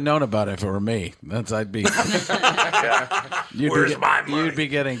you'd have known about it if it were me. I'd be. Where's my money? You'd be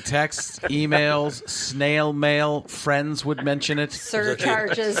getting texts, emails, snail mail. Friends would mention it.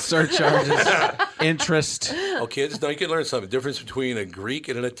 Surcharges. Interest. Oh, kids, now you can learn something. The difference between a Greek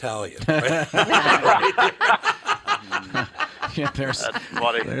and an Italian. Right? Yeah, That's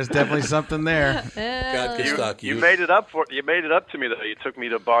funny. There's definitely something there. God, Kostaki. You made it up to me though. You took me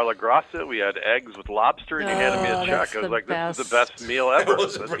to Bar La Grassa. We had eggs with lobster, and you handed me a check. I was like, "This is the best meal ever."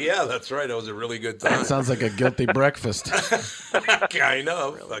 Yeah, that's right. It was a really good time. That sounds like a guilty breakfast. Kind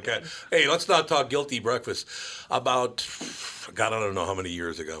of. Okay. Hey, let's not talk guilty breakfast. About, God, I don't know how many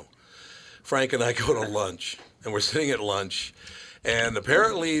years ago, Frank and I go to lunch, and we're sitting at lunch. And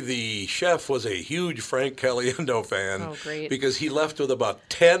apparently the chef was a huge Frank Caliendo fan. Oh, great. Because he left with about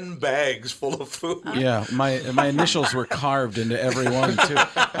 10 bags full of food. Yeah, my initials were carved into every one, too.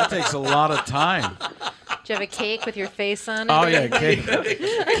 That takes a lot of time. Do you have a cake with your face on it? Oh, yeah,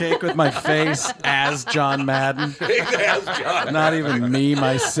 cake with my face as John Madden. As John Not even me,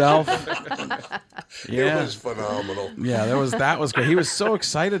 myself. Yeah. It was phenomenal. Yeah, that was great. He was so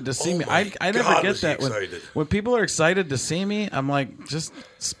excited to see me. I never get that. When people are excited to see me, I'm like, just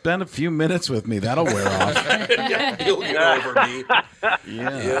spend a few minutes with me. That'll wear off. Yeah, you'll get over me.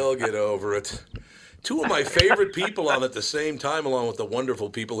 Yeah. You'll get over it. Two of my favorite people on at the same time, along with the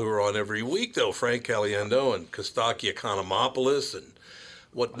wonderful people who are on every week, though, Frank Caliendo and Kostaki Economopoulos. And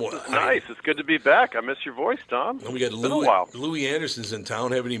what more? Nice. It's good to be back. I miss your voice, Tom. And we got It's been a while. Louis Anderson's in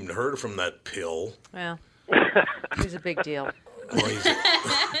town. Haven't even heard from that pill. Well, it was a big deal.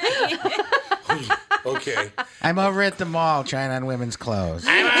 Okay. I'm over at the mall trying on women's clothes.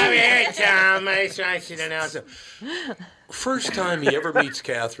 I'm over here, Tom. I should announce it. First time he ever meets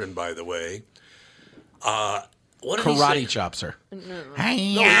Catherine, by the way. What did Karate he say? chops her.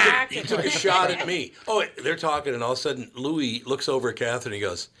 He took a shot at me. Oh, they're talking, and all of a sudden, Louis looks over at Catherine. And he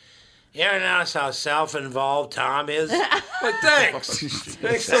goes, "You ever notice how self-involved Tom is?" Like, thanks.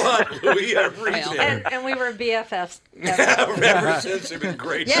 Thanks a lot, Louis. I appreciate it. And we were BFFs. Ever since, they've been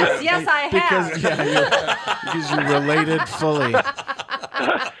great. Yes, I have. Because you related fully. You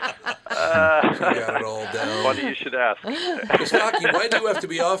got it all down. Funny you should ask. Kostaki, why do you have to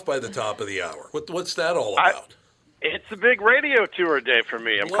be off by the top of the hour? What's that all about? It's a big radio tour day for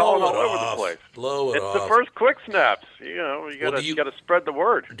me. I'm calling all over the place. Blow it it's off. the first Quick Snaps. You gotta spread the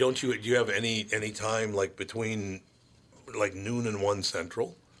word. Do you have any time like between like noon and 1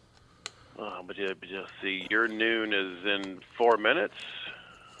 Central? But you see, your noon is in 4 minutes.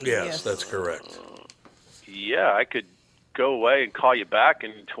 Yes, that's correct. Yeah, I could go away and call you back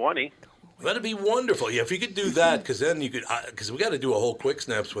in 20. That'd be wonderful. Yeah, if you could do that, because then you could. Because we got to do a whole Quick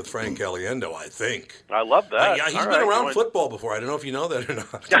Snaps with Frank Caliendo, I think. I love that. Yeah, he's been around football before. I don't know if you know that or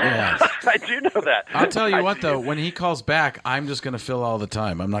not. Yeah. I do know that. I'll tell you what, though, when he calls back, I'm just going to fill all the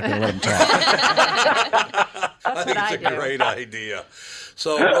time. I'm not going to let him talk. I think it's a great idea.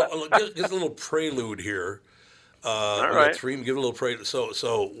 So, just a little prelude here. All right. Give a little prelude.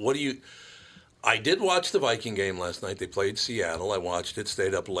 So, what do you? I did watch the Viking game last night. They played Seattle. I watched it,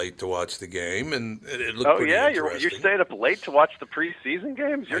 stayed up late to watch the game, and it looked pretty interesting. You stayed up late to watch the preseason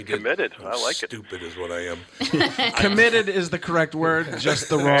games? You're committed. I like it. Stupid is what I am. Committed is the correct word, just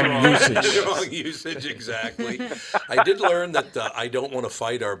the wrong usage. The wrong usage, exactly. I did learn that I don't want to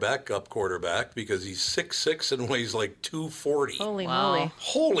fight our backup quarterback because he's 6'6" and weighs like 240. Holy moly.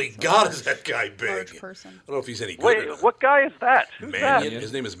 Holy God, is that guy big. Large person. I don't know if he's any good Wait, or not. what guy is that? Who's Mannion. that?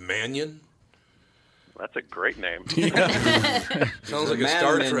 His name is Mannion. That's a great name. Sounds like a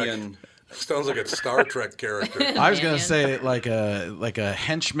Star Trek. Sounds like a Star Trek character. I was going to say like a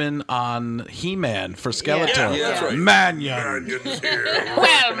henchman on He-Man for Skeletor. Yeah, that's right. Mannion. Mannion's here.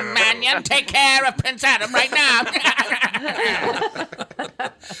 Well, Mannion, take care of Prince Adam right now.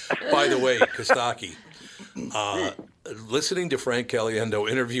 By the way, Kostaki, listening to Frank Caliendo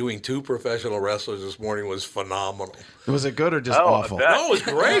interviewing two professional wrestlers this morning was phenomenal. Was it good or just awful? No, it was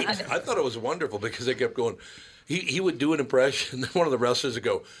great. I thought it was wonderful because they kept going. He would do an impression. One of the wrestlers would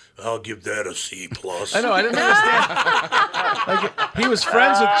go, "I'll give that a C+." I know. I didn't understand. Like, he was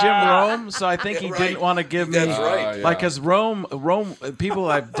friends with Jim Rome, so I think he didn't want to give me. That's right. Like, because Rome, people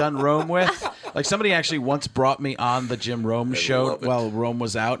I've done Rome with, like somebody actually once brought me on the Jim Rome show while Rome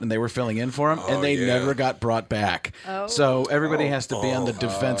was out, and they were filling in for him, and they never got brought back. Oh. So everybody has to be on the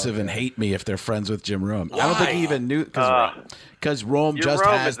defensive and hate me if they're friends with Jim Rome. I don't think he even knew because Rome Your just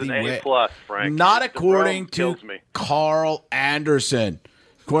Rome has is the an way. A+, Frank. Not The according Rome to kills me. Carl Anderson.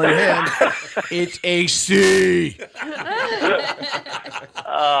 According to him, it's a C.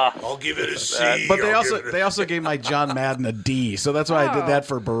 I'll give it a C. But they also gave my John Madden a D, so that's why I did that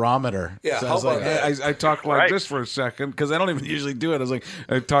for barometer. Yeah, so how I was like, about that? I talk like this for a second because I don't even usually do it. I was like,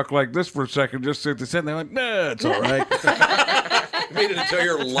 I talk like this for a second just so they said, and they're like, nah, it's all right. Made an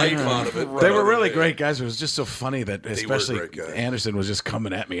entire life out of it. They were really great guys. It was just so funny that were especially great guys. Anderson was just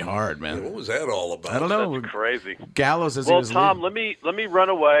coming at me hard, man. What was that all about? I don't know. That's crazy. Gallows as Well, he was Tom, leaving. let me run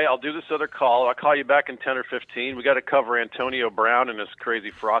away. I'll do this other call. I'll call you back in 10 or 15. We got to cover Antonio Brown and his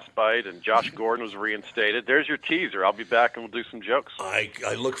crazy frostbite, and Josh Gordon was reinstated. There's your teaser. I'll be back and we'll do some jokes. I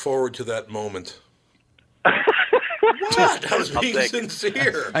look forward to that moment. What? I was being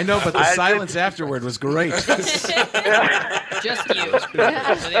sincere. I know, but the silence afterward was great. Just you. You're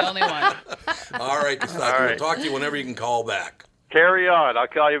the only one. All right, Kostaki. We'll talk to you whenever you can call back. Carry on. I'll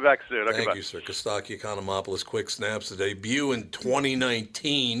call you back soon. Okay, Thank bye. you, sir. Kostaki Economopoulos, Quick Snaps, the debut in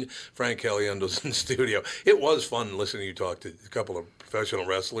 2019. Frank Caliendo's in studio. It was fun listening to you talk to a couple of professional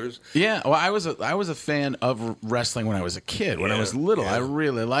wrestlers. Yeah, well, I was a fan of wrestling when I was a kid. When I was little, I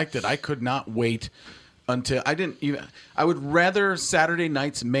really liked it. I could not wait until I would rather Saturday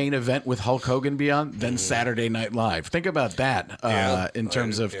night's main event with Hulk Hogan be on than Saturday Night Live. Think about that in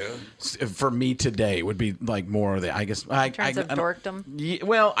terms of for me today would be like more of the In terms of dorkdom. Yeah,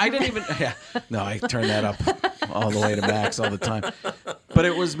 well, I didn't even. Yeah, no, I turned that up all the way to max all the time. But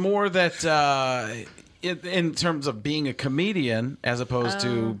it was more that in terms of being a comedian as opposed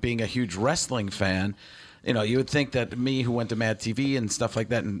to being a huge wrestling fan. You know, you would think that me, who went to Mad TV and stuff like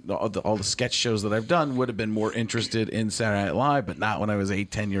that, and all the sketch shows that I've done, would have been more interested in Saturday Night Live, but not when I was 8,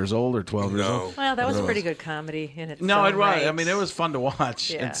 10 years old or 12 years old. Well, that was pretty good comedy in its No, own it was. right. I mean, it was fun to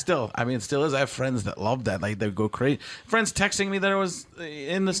watch. Yeah. And still, it still is. I have friends that love that. Like, they go crazy. Friends texting me that I was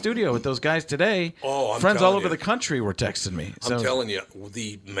in the studio with those guys today. Oh, I'm friends all telling over you. the country were texting me. I'm telling you,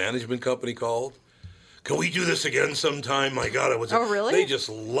 the management company called. Can we do this again sometime? My God, it was. Oh, really? They just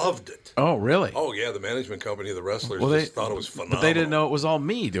loved it. Oh, really? Oh, yeah. The management company, the wrestlers, Well, just thought it was phenomenal. But they didn't know it was all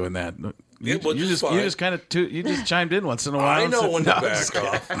me doing that. You just chimed in once in a while. I know when to No, back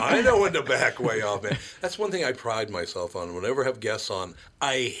off. I know when to back way off, man. That's one thing I pride myself on. Whenever I have guests on,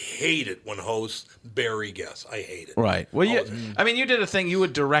 I hate it when hosts bury guests. I hate it. Right. Well, you did a thing. You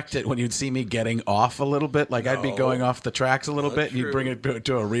would direct it when you'd see me getting off a little bit. Like I'd be going off the tracks a little bit, and you'd bring it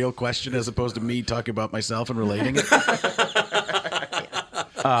to a real question as opposed to me talking about myself and relating it.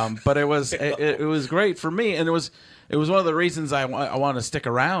 But it was great for me, and it was one of the reasons I want to stick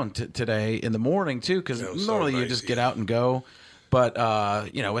around today in the morning too, because normally you just get out and go, but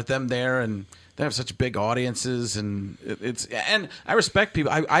with them there and. They have such big audiences, and and I respect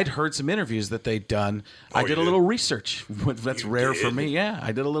people. I'd heard some interviews that they'd done. I did a little research. That's rare for me. Yeah,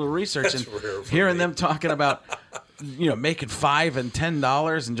 I did a little research, and hearing them talking about making $5 and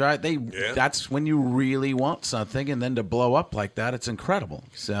 $10 and drive. That's when you really want something, and then to blow up like that, it's incredible.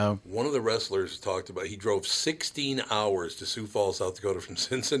 So one of the wrestlers talked about he drove 16 hours to Sioux Falls, South Dakota from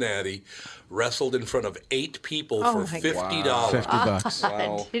Cincinnati, wrestled in front of 8 people for $50. $50.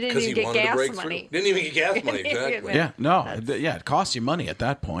 Wow. He didn't even get gas money. Didn't even get gas money, exactly. It costs you money at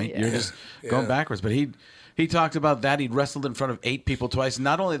that point. You're just going backwards. But He talked about that. He'd wrestled in front of 8 people twice.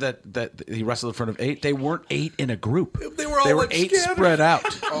 Not only that he wrestled in front of 8, they weren't 8 in a group. They were all 8 scattered. spread out.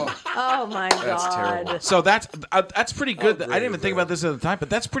 Oh my God. So that's pretty good. I didn't even think about this at the time, but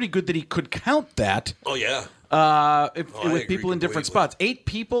that's pretty good that he could count that. Oh yeah. With people in different spots. 8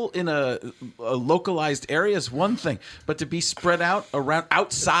 people in a localized area is one thing, but to be spread out around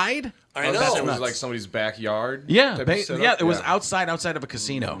outside. I know. That's It was nuts. like somebody's backyard. Yeah, type of setup? yeah. It was outside of a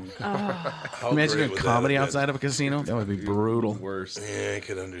casino. How Imagine great doing would comedy that- outside of a casino. That would be brutal. Worst. Yeah, I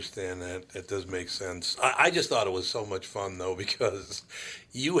could understand that. That does make sense. I just thought it was so much fun though because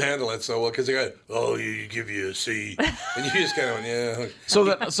you handle it so well. Because they got you give you a C, and you just kind of went, yeah.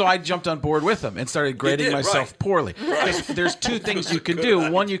 So I jumped on board with him and started grading did, myself right. poorly. Right. There's 2 things you can do.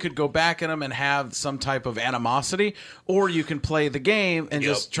 One, you could go back at them and have some type of animosity, or you can play the game and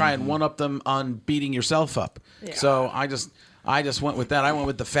just try and one up them on beating yourself up. Yeah. So I just went with that. I went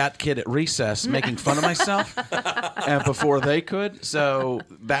with the fat kid at recess making fun of myself before they could. So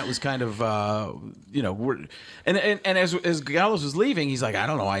that was kind of, and as Gallows was leaving, he's like, I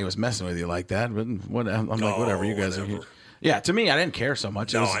don't know why he was messing with you like that. But I'm like, whatever, you guys are here. Yeah, to me, I didn't care so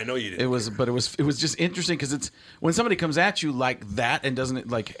much. No, I know you didn't. But it was just interesting because it's when somebody comes at you like that and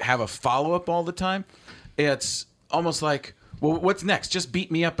doesn't like have a follow up all the time. It's almost like, well, what's next? Just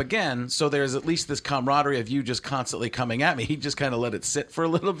beat me up again. So there's at least this camaraderie of you just constantly coming at me. He just kind of let it sit for a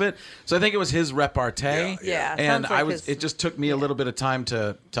little bit. So I think it was his repartee. Yeah, and sounds like it just took me a little bit of time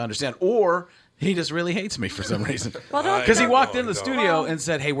to understand. Or he just really hates me for some reason. Because he walked in the studio and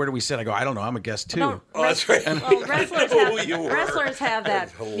said, "Hey, where do we sit?" I go, "I don't know. I'm a guest too." No, Oh, that's right. Well, wrestlers have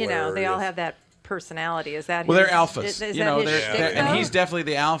that. You know, they all have that personality. Is that? Well, his, they're alphas. Is you know, that his shtick, and though? he's definitely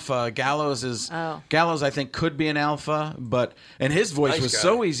the alpha. Gallows is Gallows. I think could be an alpha, and his voice Nice was guy.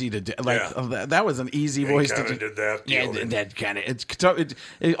 so easy to do. Like that was an easy voice to do. Did that. Yeah, that kind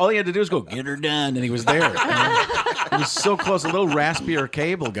of. All he had to do was go get her done, and he was there. He was so close. A little raspier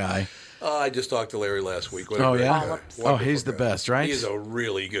cable guy. I just talked to Larry last week. What a Oh great yeah. guy. Oh, he's the best, right? He's a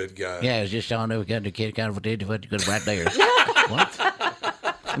really good guy. Yeah, I was just telling you, the kid kind of did what good right there.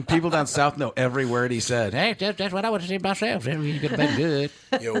 And people down south know every word he said. Hey, that's what I would say myself. You could have been good.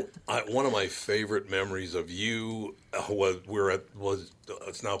 You know, one of my favorite memories of you was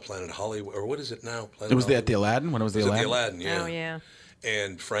it's now Planet Hollywood, or what is it now? Planet It was Hollywood. at the Aladdin when it was the It was Aladdin. at the Aladdin, yeah. Oh yeah.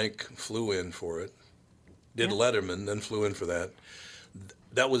 And Frank flew in for it. Did Letterman, then flew in for that.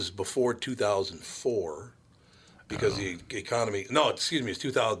 That was before 2004 because the economy. No, excuse me, it's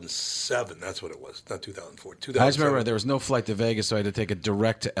 2007. That's what it was. Not 2004. 2007. I just remember there was no flight to Vegas, so I had to take it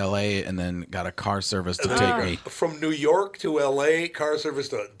direct to L.A. and then got a car service to take me. From New York to L.A., car service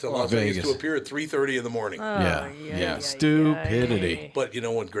to Las Vegas Vegas. to appear at 3:30 in the morning. Yeah, stupidity. But you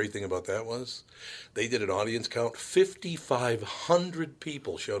know what great thing about that was? They did an audience count. 5,500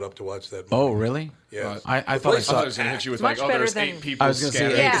 people showed up to watch that movie. Oh, really? Yeah. I thought I saw. I was going to hit you with Much like, better there's than- 8 people I was gonna say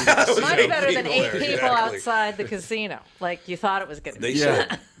scattered. Yeah, much eight better than people 8 there, people exactly. outside the casino, like you thought it was going to be.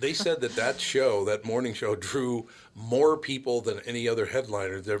 They said that show, that morning show, drew more people than any other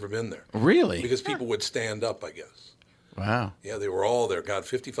headliner that's ever been there. Really? Because people would stand up, I guess. Wow. Yeah, they were all there. God,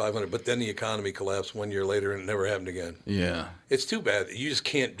 5,500. But then the economy collapsed 1 year later and it never happened again. Yeah. It's too bad. You just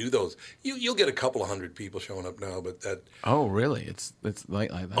can't do those. You'll get a couple of hundred people showing up now, but that. Oh, really? It's like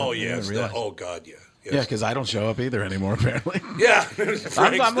that. Oh I yeah. didn't realize. Oh God, yeah. Yes. Yeah, because I don't show up either anymore. Apparently. Yeah.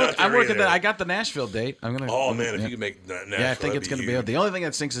 I'm working that. I got the Nashville date. I'm gonna. Oh man, if yeah. you could make Nashville, Yeah, I think that'd it's going to huge. be. The only thing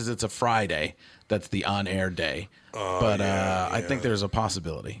that stinks is it's a Friday. That's the on-air day. But I think there's a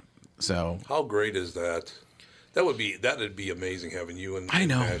possibility. So How great is that? That'd be amazing having you in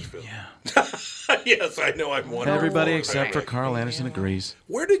Nashville. Yeah. Yes, I know. I'm wondering. Everybody except for Carl Anderson agrees.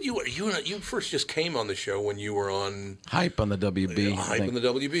 Where did you first just came on the show when you were on Hype on the WB. I Hype think. in the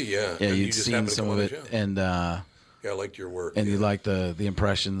WB? Yeah. Yeah, And you'd you just seen happened to some come of on it, the show. and Yeah, I liked your work. you liked the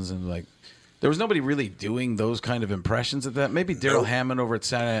impressions, and like there was nobody really doing those kind of impressions at that. Maybe Daryl Hammond over at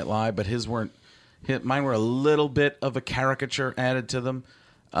Saturday Night Live, but mine were a little bit of a caricature added to them.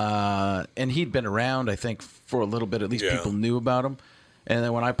 And he'd been around, I think, for a little bit. At least people knew about him. And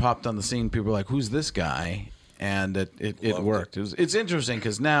then when I popped on the scene, people were like, "Who's this guy?" And it worked. It's interesting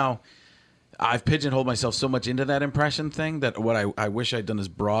because now I've pigeonholed myself so much into that impression thing that what I wish I'd done is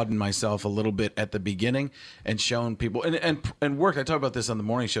broaden myself a little bit at the beginning and shown people and worked. I talk about this on the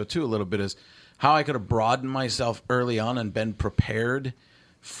morning show too a little bit, is how I could have broadened myself early on and been prepared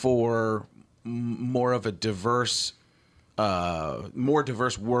for more of a diverse. More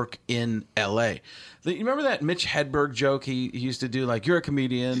diverse work in L.A. You remember that Mitch Hedberg joke he used to do? Like, you're a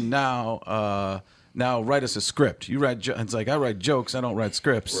comedian now. Now write us a script. You write. It's like I write jokes. I don't write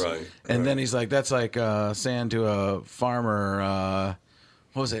scripts. Right. And then he's like, that's like saying to a farmer,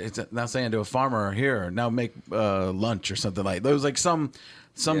 what was it? It's now saying to a farmer, here, now make lunch or something like that. There was like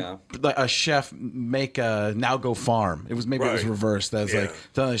like a chef make a now go farm. It was maybe it was reversed. That's like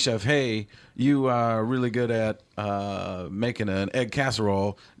telling the chef, hey, you are really good at making an egg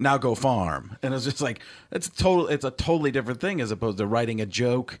casserole. Now go farm. And it's just like it's a totally different thing as opposed to writing a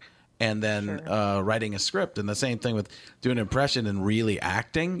joke and then writing a script. And the same thing with doing an impression and really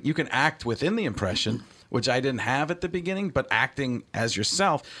acting. You can act within the impression, which I didn't have at the beginning, but acting as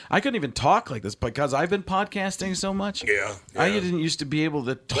yourself. I couldn't even talk like this because I've been podcasting so much. Yeah. I didn't used to be able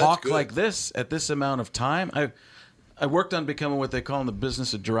to talk like this at this amount of time. I worked on becoming what they call in the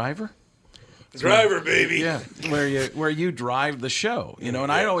business a driver. Driver, baby. Yeah, where you drive the show, and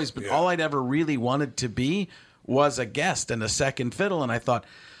I'd always been all I'd ever really wanted to be was a guest and a second fiddle, and I thought,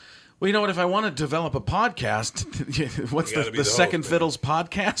 well, you know what? If I want to develop a podcast, what's the Second Fiddles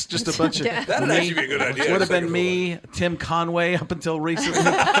podcast? Just a bunch of that'd actually be a good idea. Would have been me, Tim Conway, up until recently.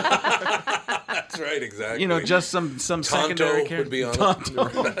 That's right, exactly. Just some secondary character. Would be on it.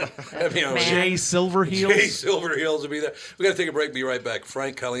 Jay Silverheels. Jay Silverheels would be there. We got to take a break. Be right back.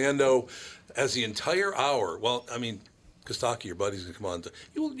 Frank Caliendo has the entire hour. Well, I mean, Kostaki, your buddy's gonna come on.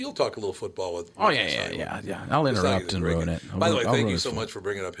 You'll talk a little football with. Oh yeah. I'll interrupt and ruin it. By the way, thank you so much for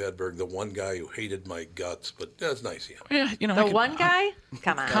bringing up Hedberg, the one guy who hated my guts, but that's nice of you. Yeah, the one guy.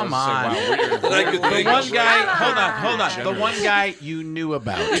 Come on. The one guy. Hold on. The one guy you knew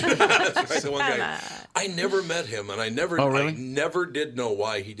about. That's right. The one guy. I never met him, and I never did know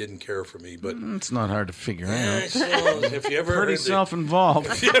why he didn't care for me. But it's not hard to figure out. So, if you ever pretty self-involved.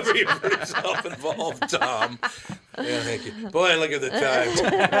 If you ever pretty self-involved, Tom. Yeah, thank you. Boy, look at the time.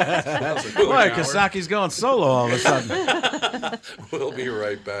 Boy, Kosaki's going solo all of a sudden. We'll be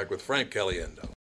right back with Frank Caliendo.